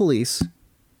Ontario Police,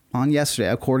 on yesterday,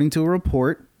 according to a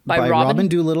report by Robin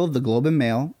Doolittle of the Globe and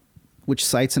Mail, which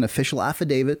cites an official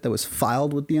affidavit that was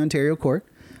filed with the Ontario court,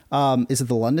 is that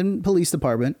the London Police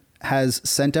Department has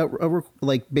sent out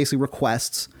basically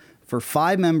requests for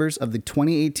 5 members of the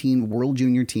 2018 World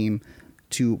Junior team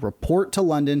to report to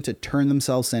London to turn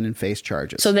themselves in and face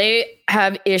charges. So they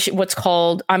have issued what's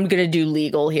called, I'm going to do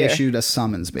legal here. Issued a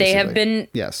summons, basically. They have been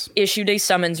issued a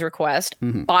summons request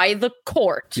by the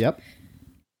court. Yep.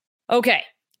 Okay.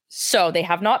 So they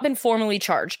have not been formally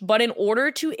charged, but in order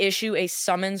to issue a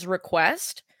summons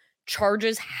request,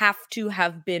 charges have to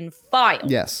have been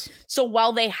filed. Yes. So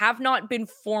while they have not been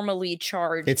formally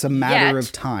charged, It's a matter yet,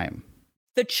 of time.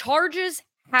 the charges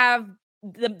have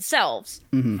themselves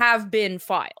have been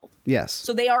filed. Yes.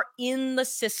 So they are in the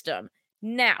system.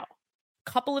 Now,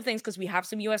 couple of things, because we have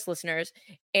some US listeners,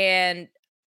 and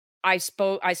I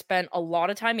spent a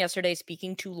lot of time yesterday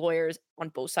speaking to lawyers on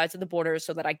both sides of the border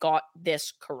so that I got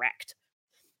this correct.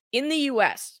 In the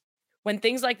US, when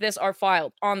things like this are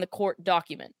filed on the court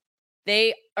document,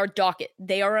 they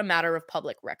are a matter of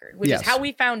public record, which is how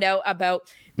we found out about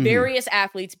various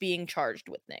athletes being charged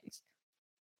with things.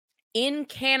 In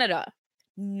Canada,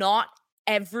 not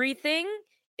everything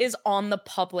is on the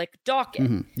public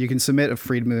docket. You can submit a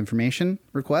Freedom of Information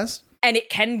request. And it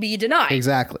can be denied.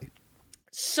 Exactly.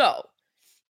 So,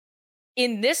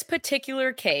 in this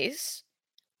particular case,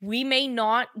 we may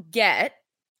not get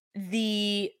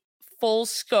the full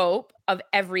scope of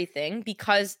everything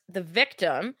because the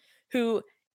victim, who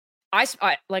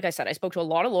like I said, I spoke to a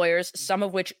lot of lawyers, some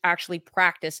of which actually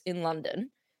practice in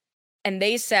London, and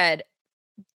they said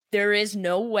there is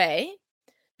no way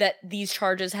that these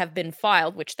charges have been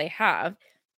filed, which they have,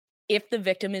 if the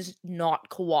victim is not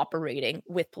cooperating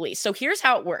with police. So here's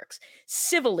how it works.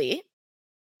 Civilly,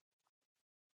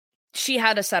 she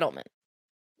had a settlement.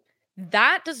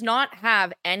 That does not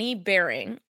have any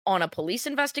bearing on a police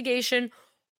investigation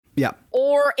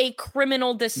or a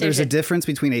criminal decision. There's a difference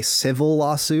between a civil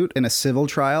lawsuit and a civil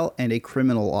trial and a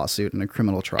criminal lawsuit and a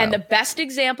criminal trial. And the best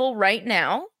example right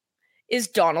now is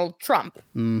Donald Trump.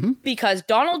 Because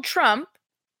Donald Trump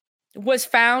was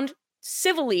found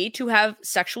civilly to have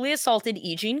sexually assaulted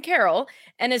E. Jean Carroll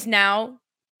and is now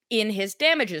in his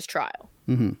damages trial.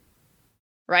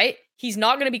 Right? He's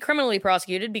not going to be criminally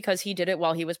prosecuted because he did it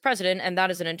while he was president, and that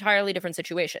is an entirely different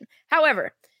situation.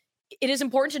 However, it is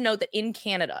important to note that in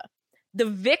Canada, the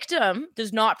victim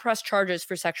does not press charges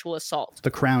for sexual assault. The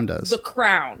Crown does. The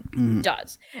Crown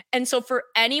does. And so for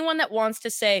anyone that wants to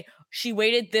say, she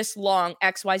waited this long,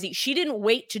 XYZ, she didn't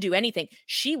wait to do anything.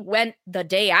 She went the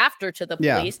day after to the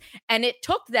police, and it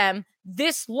took them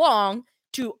this long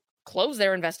to close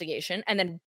their investigation and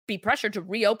then be pressured to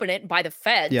reopen it by the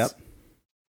feds.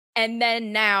 And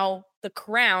then now the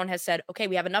Crown has said, okay,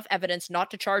 we have enough evidence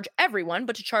not to charge everyone,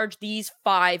 but to charge these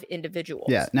 5 individuals.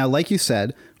 Yeah. Now, like you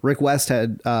said, Rick West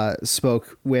had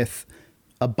spoke with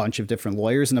a bunch of different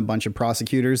lawyers and a bunch of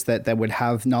prosecutors that would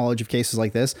have knowledge of cases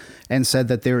like this, and said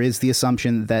that there is the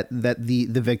assumption that the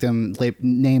victim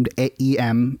named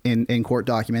EM in court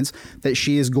documents, that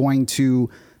she is going to,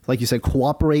 like you said,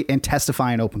 cooperate and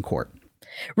testify in open court.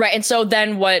 Right. And so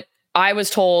then what I was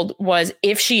told was,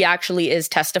 if she actually is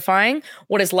testifying,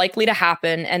 what is likely to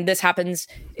happen, and this happens,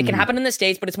 it can happen in the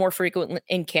States, but it's more frequent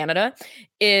in Canada,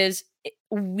 is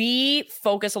we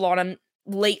focus a lot on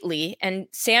lately, and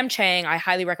Sam Chang, I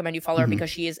highly recommend you follow her because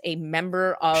she is a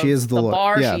member of the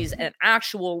bar. Yeah. She's an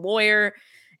actual lawyer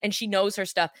and she knows her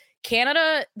stuff.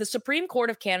 Canada, the Supreme Court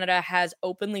of Canada has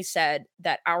openly said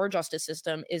that our justice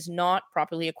system is not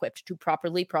properly equipped to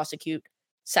properly prosecute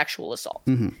sexual assault.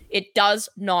 It does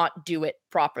not do it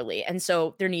properly. And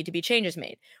so there need to be changes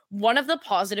made. One of the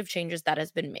positive changes that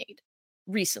has been made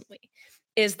recently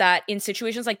is that in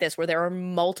situations like this, where there are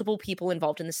multiple people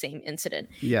involved in the same incident,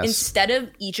 instead of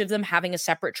each of them having a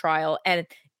separate trial and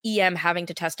EM having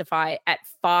to testify at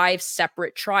 5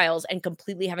 separate trials and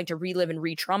completely having to relive and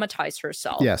re-traumatize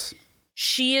herself,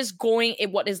 she is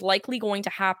what is likely going to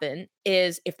happen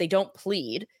is, if they don't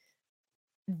plead,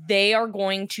 they are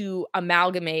going to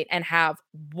amalgamate and have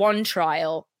one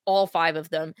trial, all 5 of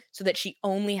them, so that she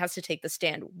only has to take the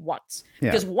stand once.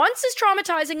 Because once is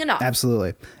traumatizing enough.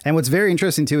 Absolutely. And what's very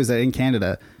interesting too is that in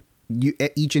Canada,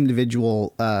 each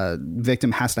individual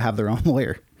victim has to have their own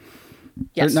lawyer.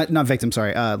 Yes. Or not victim,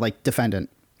 sorry, like defendant.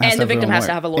 And the victim has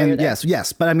to have a lawyer.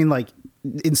 Yes. But I mean, like,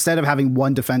 instead of having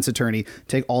one defense attorney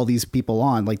take all these people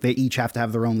on, like, they each have to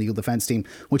have their own legal defense team,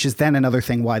 which is then another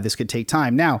thing why this could take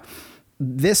time. Now,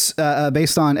 this,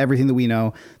 based on everything that we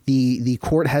know, the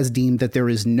court has deemed that there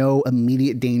is no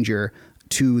immediate danger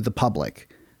to the public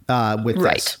with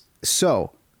this.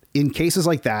 So in cases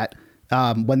like that,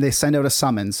 when they send out a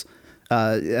summons,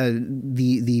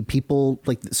 the people,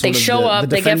 like, they show up,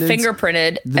 they get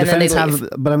fingerprinted, and then they leave.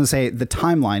 But I'm gonna say the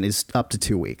timeline is up to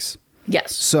 2 weeks.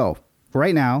 Yes. So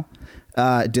right now,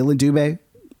 Dylan Dubé,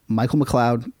 Michael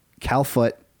McLeod, Cal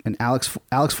Foote, and Alex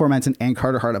Formenton and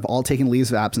Carter Hart have all taken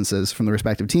leaves of absences from the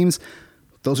respective teams.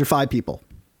 Those are 5 people.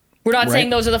 We're not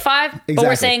saying those are the 5, but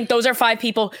we're saying those are 5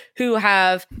 people who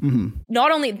have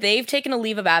not only they've taken a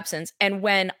leave of absence, and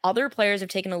when other players have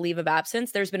taken a leave of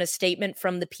absence, there's been a statement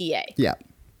from the PA.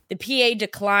 The PA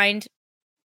declined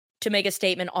to make a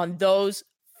statement on those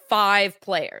 5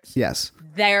 players. Yes.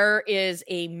 There is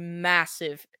a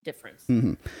massive difference.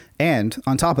 And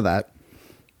on top of that,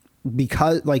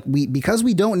 because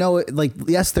we don't know, like,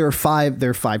 yes, there are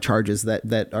five charges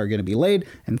that are going to be laid,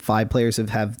 and 5 players have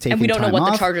taken time off. And we don't know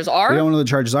what the charges are. We don't know what the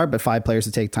charges are, but 5 players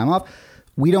have taken time off.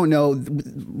 We don't know,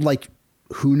 like,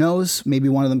 who knows? Maybe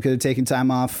one of them could have taken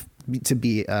time off to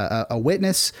be a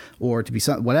witness or to be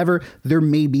whatever. There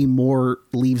may be more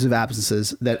leaves of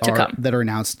absences that are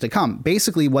announced to come.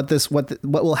 Basically, what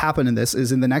will happen in this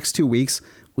is in the next 2 weeks,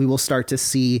 we will start to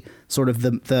see sort of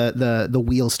the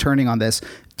wheels turning on this,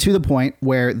 to the point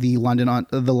where the London,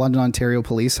 Ontario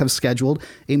police have scheduled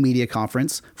a media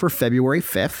conference for February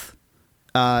 5th,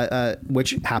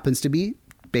 which happens to be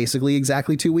basically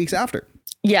exactly 2 weeks after.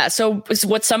 Yeah. So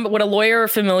what a lawyer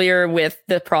familiar with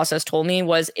the process told me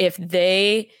was, if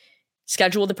they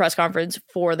scheduled the press conference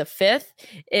for the 5th,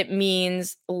 it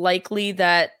means likely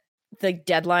that the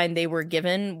deadline they were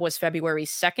given was February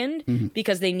 2nd,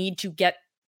 because they need to get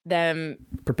them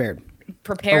prepared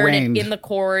in the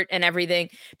court and everything.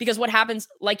 Because what happens,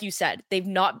 like you said, they're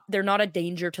not a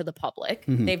danger to the public.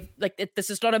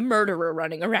 This is not a murderer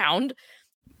running around.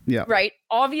 Yeah. Right.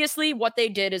 Obviously, what they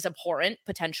did is abhorrent,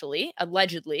 potentially,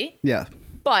 allegedly. Yeah.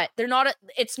 But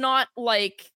it's not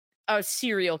like a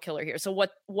serial killer here. So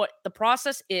what the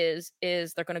process is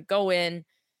they're going to go in,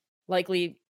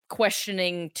 likely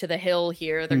questioning to the hill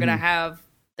here. They're going to have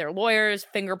their lawyers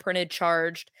fingerprinted,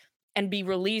 charged, and be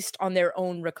released on their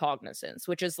own recognizance,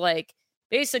 which is like,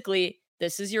 basically,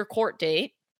 this is your court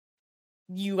date.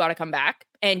 You got to come back,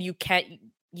 and you're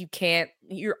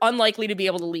unlikely to be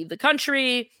able to leave the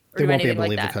country or they do won't be anything able to like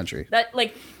leave that. the country. That,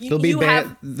 like,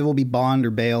 there will be bond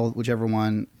or bail, whichever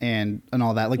one, and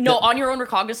all that. Like, on your own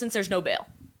recognizance, there's no bail.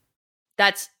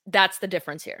 That's the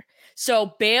difference here.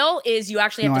 So bail is you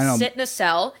actually have to sit in a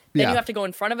cell, then you have to go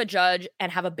in front of a judge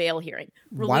and have a bail hearing.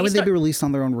 Why would they be released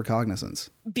on their own recognizance?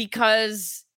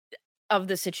 Because of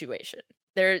the situation.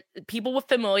 There, people with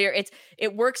familiar,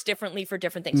 it works differently for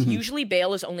different things. Usually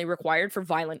bail is only required for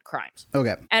violent crimes.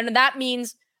 Okay. And that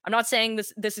means, I'm not saying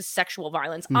this is sexual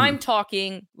violence. I'm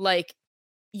talking like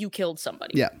you killed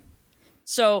somebody. Yeah.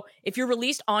 So if you're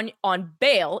released on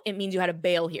bail, it means you had a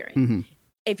bail hearing.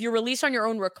 If you're released on your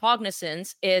own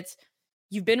recognizance, it's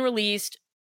you've been released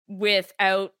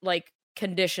without like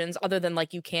conditions other than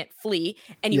like you can't flee,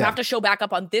 and you have to show back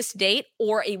up on this date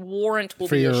or a warrant will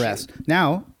be issued. For your arrest.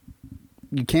 Now,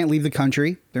 you can't leave the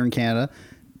country. They're in Canada.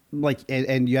 Like,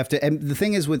 and you have to, and the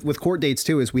thing is with court dates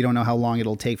too, is we don't know how long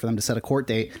it'll take for them to set a court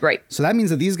date. Right. So that means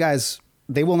that these guys,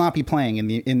 they will not be playing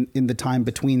in the time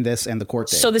between this and the court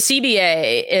date. So the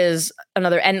CBA is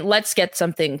another, and let's get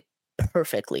something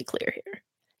perfectly clear here.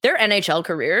 Their NHL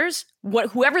careers,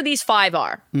 whoever these 5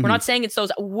 are, we're not saying it's those,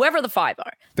 whoever the 5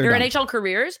 are, their done. NHL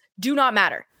careers do not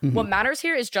matter. What matters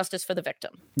here is justice for the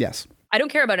victim. Yes. I don't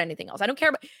care about anything else. I don't care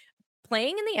about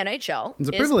playing in the NHL. It's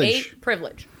a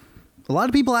privilege. A lot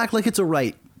of people act like it's a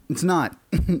right. It's not.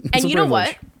 And you know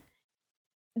what?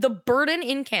 The burden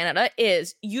in Canada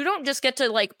is you don't just get to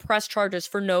like press charges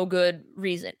for no good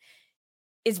reason.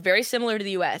 It's very similar to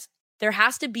the US. There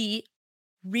has to be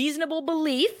reasonable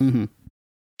belief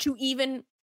to even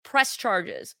press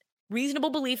charges.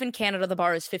 Reasonable belief in Canada, the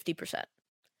bar is 50%.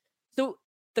 So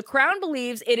the Crown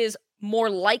believes it is more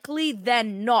likely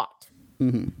than not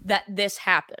that this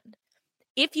happened.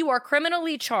 If you are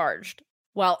criminally charged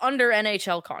while under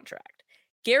NHL contract,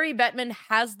 Gary Bettman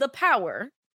has the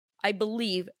power, I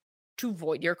believe, to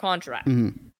void your contract.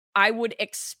 I would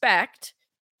expect,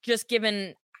 just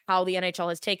given how the NHL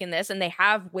has taken this, and they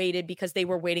have waited because they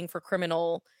were waiting for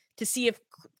to see if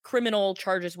criminal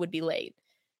charges would be laid.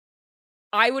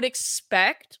 I would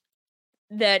expect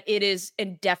that it is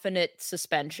indefinite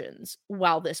suspensions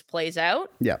while this plays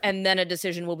out. Yeah. And then a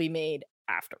decision will be made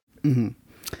after.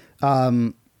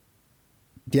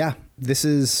 Yeah, this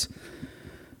is,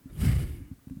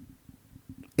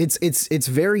 it's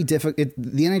very difficult.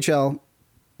 The NHL,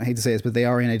 I hate to say this, but they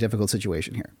are in a difficult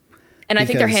situation here. And I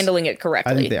think they're handling it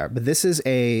correctly. I think they are, but this is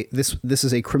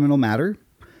a criminal matter.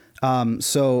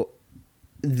 So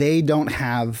they don't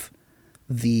have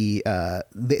they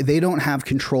don't have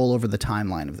control over the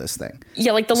timeline of this thing.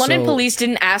 Yeah, like the London police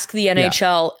didn't ask the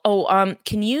NHL,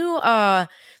 can you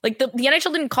like the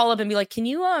NHL didn't call up and be like, can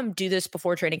you do this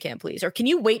before training camp, please? Or can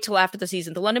you wait till after the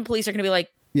season? The London police are going to be like,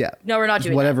 no, we're not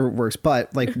doing whatever works.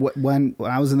 But like when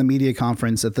I was in the media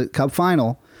conference at the Cup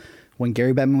final, when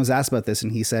Gary Bettman was asked about this,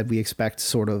 and he said we expect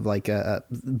sort of like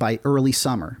by early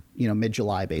summer,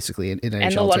 mid-July, basically in NHL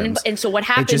and the London terms. and so what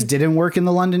happened? It just didn't work in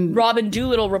the London. Robin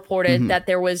Doolittle reported that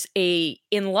there was in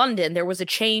London there was a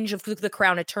change of the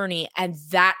Crown Attorney, and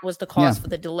that was the cause for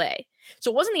the delay.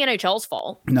 So it wasn't the NHL's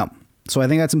fault. No. So I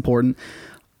think that's important.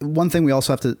 One thing we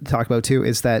also have to talk about too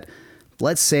is that,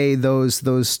 let's say those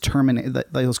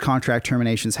contract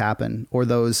terminations happen, or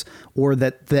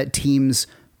that teams,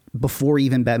 before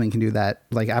even Bettman can do that,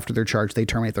 like after they're charged, they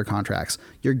terminate their contracts.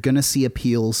 You're going to see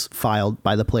appeals filed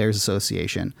by the Players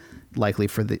Association, likely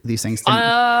for these things.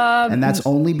 And that's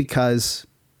only because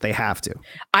they have to.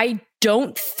 I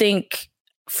don't think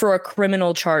for a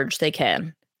criminal charge they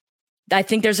can. I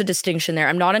think there's a distinction there.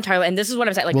 I'm not entirely, and this is what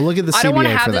I'm saying. Like, well, look at the CBA. I don't want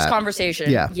to have this that. conversation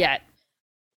yet.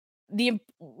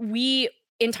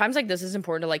 In times like this, it's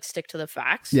important to like stick to the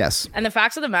facts. Yes. And the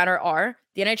facts of the matter are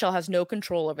the NHL has no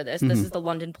control over this. This is the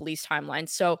London police timeline.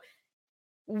 So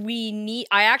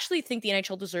I actually think the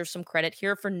NHL deserves some credit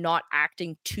here for not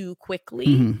acting too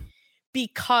quickly,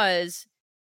 because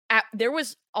there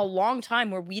was a long time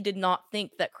where we did not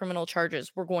think that criminal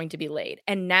charges were going to be laid.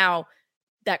 And now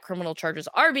that criminal charges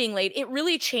are being laid, it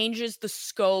really changes the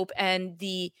scope and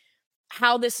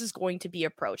how this is going to be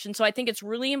approached. And so I think it's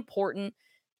really important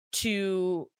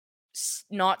to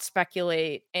not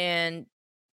speculate and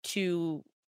to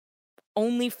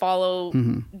only follow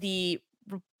the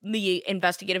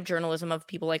investigative journalism of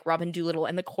people like Robin Doolittle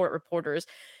and the court reporters.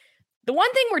 The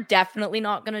one thing we're definitely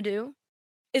not going to do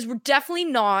is we're definitely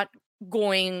not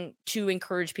going to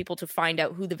encourage people to find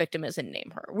out who the victim is and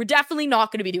name her. We're definitely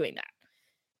not going to be doing that,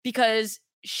 because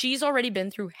she's already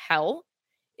been through hell.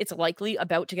 It's likely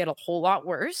about to get a whole lot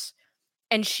worse.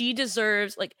 And she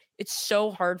deserves, it's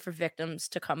so hard for victims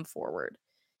to come forward.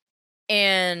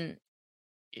 And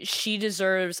she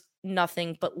deserves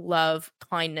nothing but love,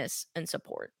 kindness, and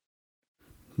support.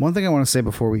 One thing I want to say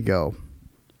before we go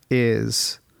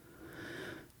is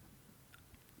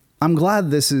I'm glad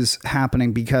this is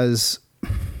happening, because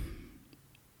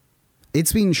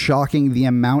it's been shocking the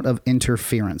amount of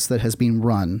interference that has been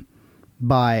run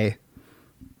by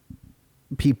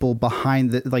people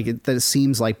behind that it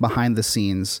seems like behind the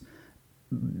scenes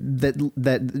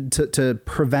to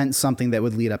prevent something that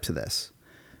would lead up to this.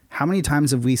 How many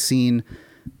times have we seen,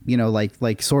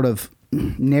 sort of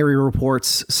nary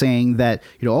reports saying that,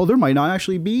 there might not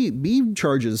actually be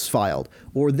charges filed,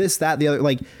 or this, that, the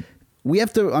other. We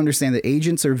have to understand that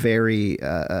agents are very,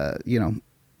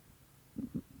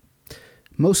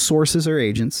 most sources are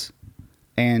agents,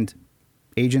 and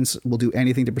agents will do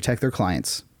anything to protect their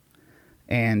clients.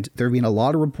 And there have been a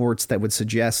lot of reports that would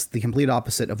suggest the complete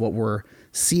opposite of what we're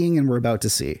seeing and we're about to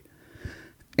see.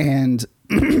 And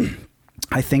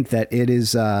I think that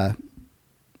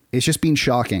it's just been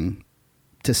shocking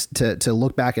to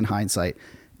look back in hindsight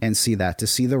and see to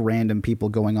see the random people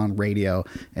going on radio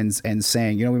and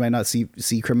saying, we might not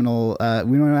see criminal,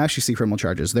 we might not actually see criminal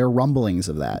charges. There are rumblings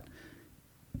of that.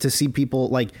 To see people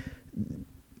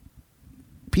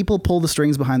people pull the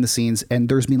strings behind the scenes, and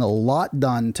there's been a lot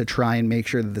done to try and make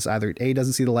sure that this either A,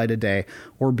 doesn't see the light of day,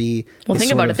 or B, well,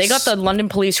 think about it. They got the London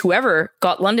police, whoever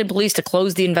got London police to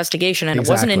close the investigation, and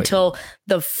exactly. It wasn't until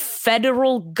the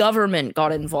federal government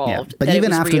got involved. But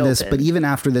even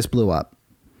after this blew up,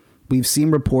 we've seen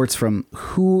reports from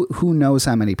who knows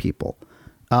how many people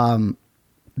that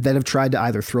have tried to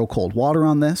either throw cold water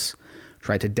on this,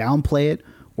 try to downplay it,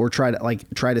 or try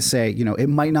to say, it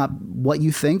might not, what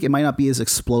you think, it might not be as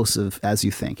explosive as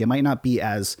you think. It might not be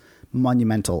as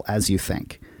monumental as you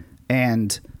think.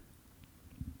 And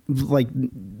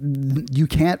you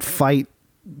can't fight,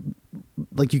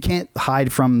 you can't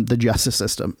hide from the justice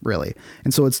system, really.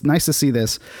 And so it's nice to see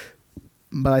this,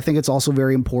 but I think it's also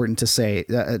very important to say,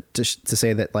 to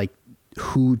say that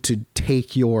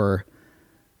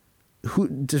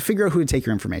to figure out who to take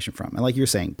your information from. And like you're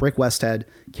saying, Brick Westhead,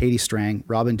 Katie Strang,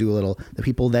 Robin Doolittle, the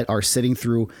people that are sitting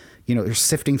through, they're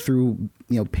sifting through,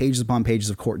 pages upon pages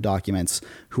of court documents,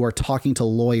 who are talking to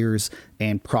lawyers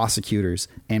and prosecutors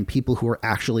and people who are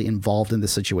actually involved in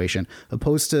this situation,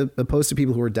 opposed to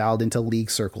people who are dialed into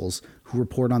league circles who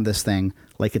report on this thing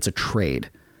like it's a trade,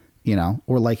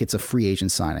 or like it's a free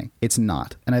agent signing. It's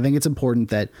not. And I think it's important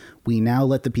that we now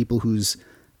let the people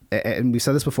and we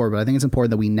said this before, but I think it's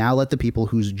important that we now let the people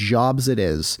whose jobs it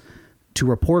is to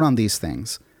report on these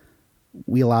things,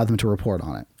 we allow them to report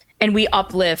on it. And we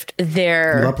uplift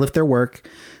their work.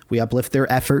 We uplift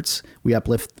their efforts. We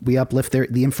uplift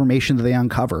the information that they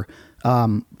uncover.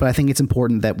 But I think it's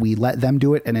important that we let them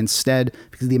do it. And instead,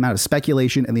 because of the amount of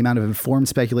speculation and the amount of informed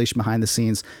speculation behind the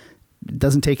scenes, It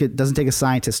doesn't take a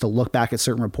scientist to look back at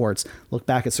certain reports, look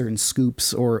back at certain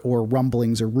scoops or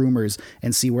rumblings or rumors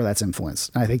and see where that's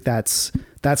influenced. And I think that's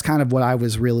kind of what I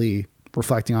was really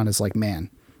reflecting on, is like, man,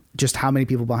 just how many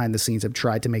people behind the scenes have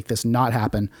tried to make this not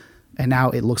happen. And now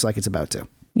it looks like it's about to.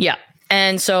 Yeah.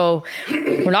 And so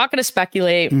we're not going to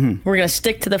speculate. We're going to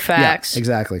stick to the facts. Yeah,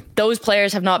 exactly. Those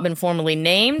players have not been formally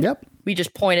named. Yep. We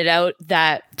just pointed out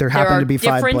that there happen are to be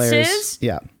 5 players.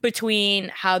 differences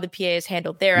between how the PA has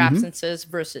handled their absences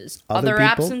versus other people.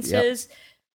 absences. Yep.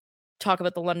 Talk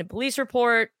about the London police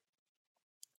report.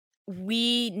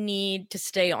 We need to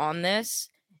stay on this,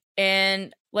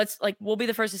 and we'll be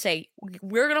the first to say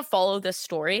we're going to follow this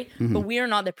story, but we are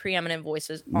not the preeminent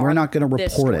voices. We're not going to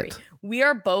report it. We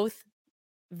are both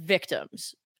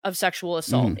victims of sexual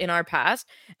assault in our past,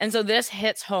 and so this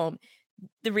hits home.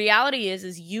 The reality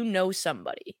is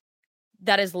somebody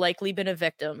that has likely been a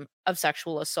victim of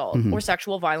sexual assault or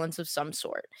sexual violence of some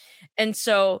sort. And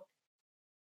so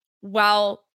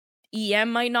while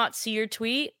EM might not see your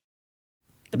tweet,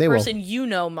 the person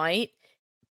might.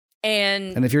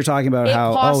 And if you're talking about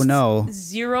how, oh no,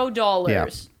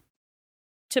 $0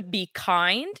 to be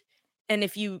kind. And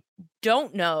if you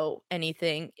don't know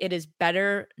anything, it is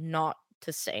better not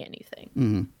to say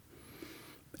anything.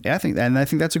 Yeah, I think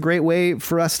that's a great way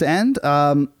for us to end.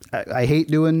 I hate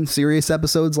doing serious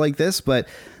episodes like this, but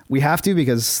we have to,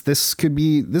 because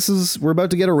we're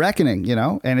about to get a reckoning,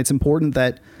 and it's important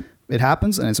that it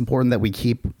happens, and it's important that we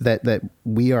keep that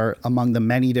we are among the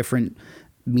many different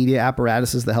media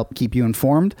apparatuses that help keep you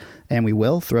informed, and we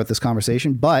will throughout this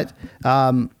conversation. But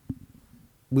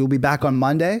we'll be back on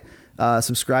Monday.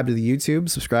 Subscribe to the YouTube,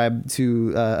 subscribe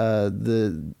to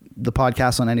the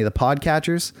podcast on any of the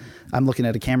podcatchers. I'm looking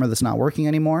at a camera that's not working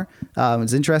anymore.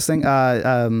 It's interesting.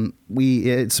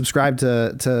 We subscribe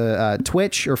to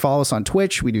Twitch, or follow us on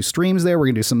Twitch. We do streams there. We're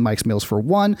going to do some Mike's Meals for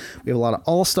One. We have a lot of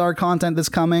all-star content that's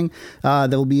coming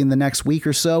that will be in the next week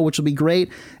or so, which will be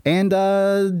great. And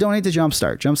donate to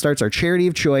Jumpstart. Jumpstart's our charity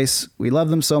of choice. We love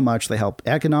them so much. They help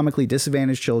economically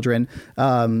disadvantaged children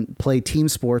play team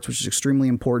sports, which is extremely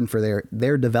important for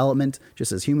their development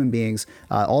just as human beings.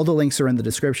 All the links are in the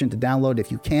description to download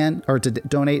if you can, or to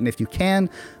donate. And if you can,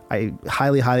 I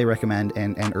highly, highly recommend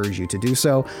and urge you to do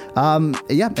so. And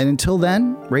until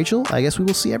then, Rachel, I guess we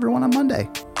will see everyone on Monday.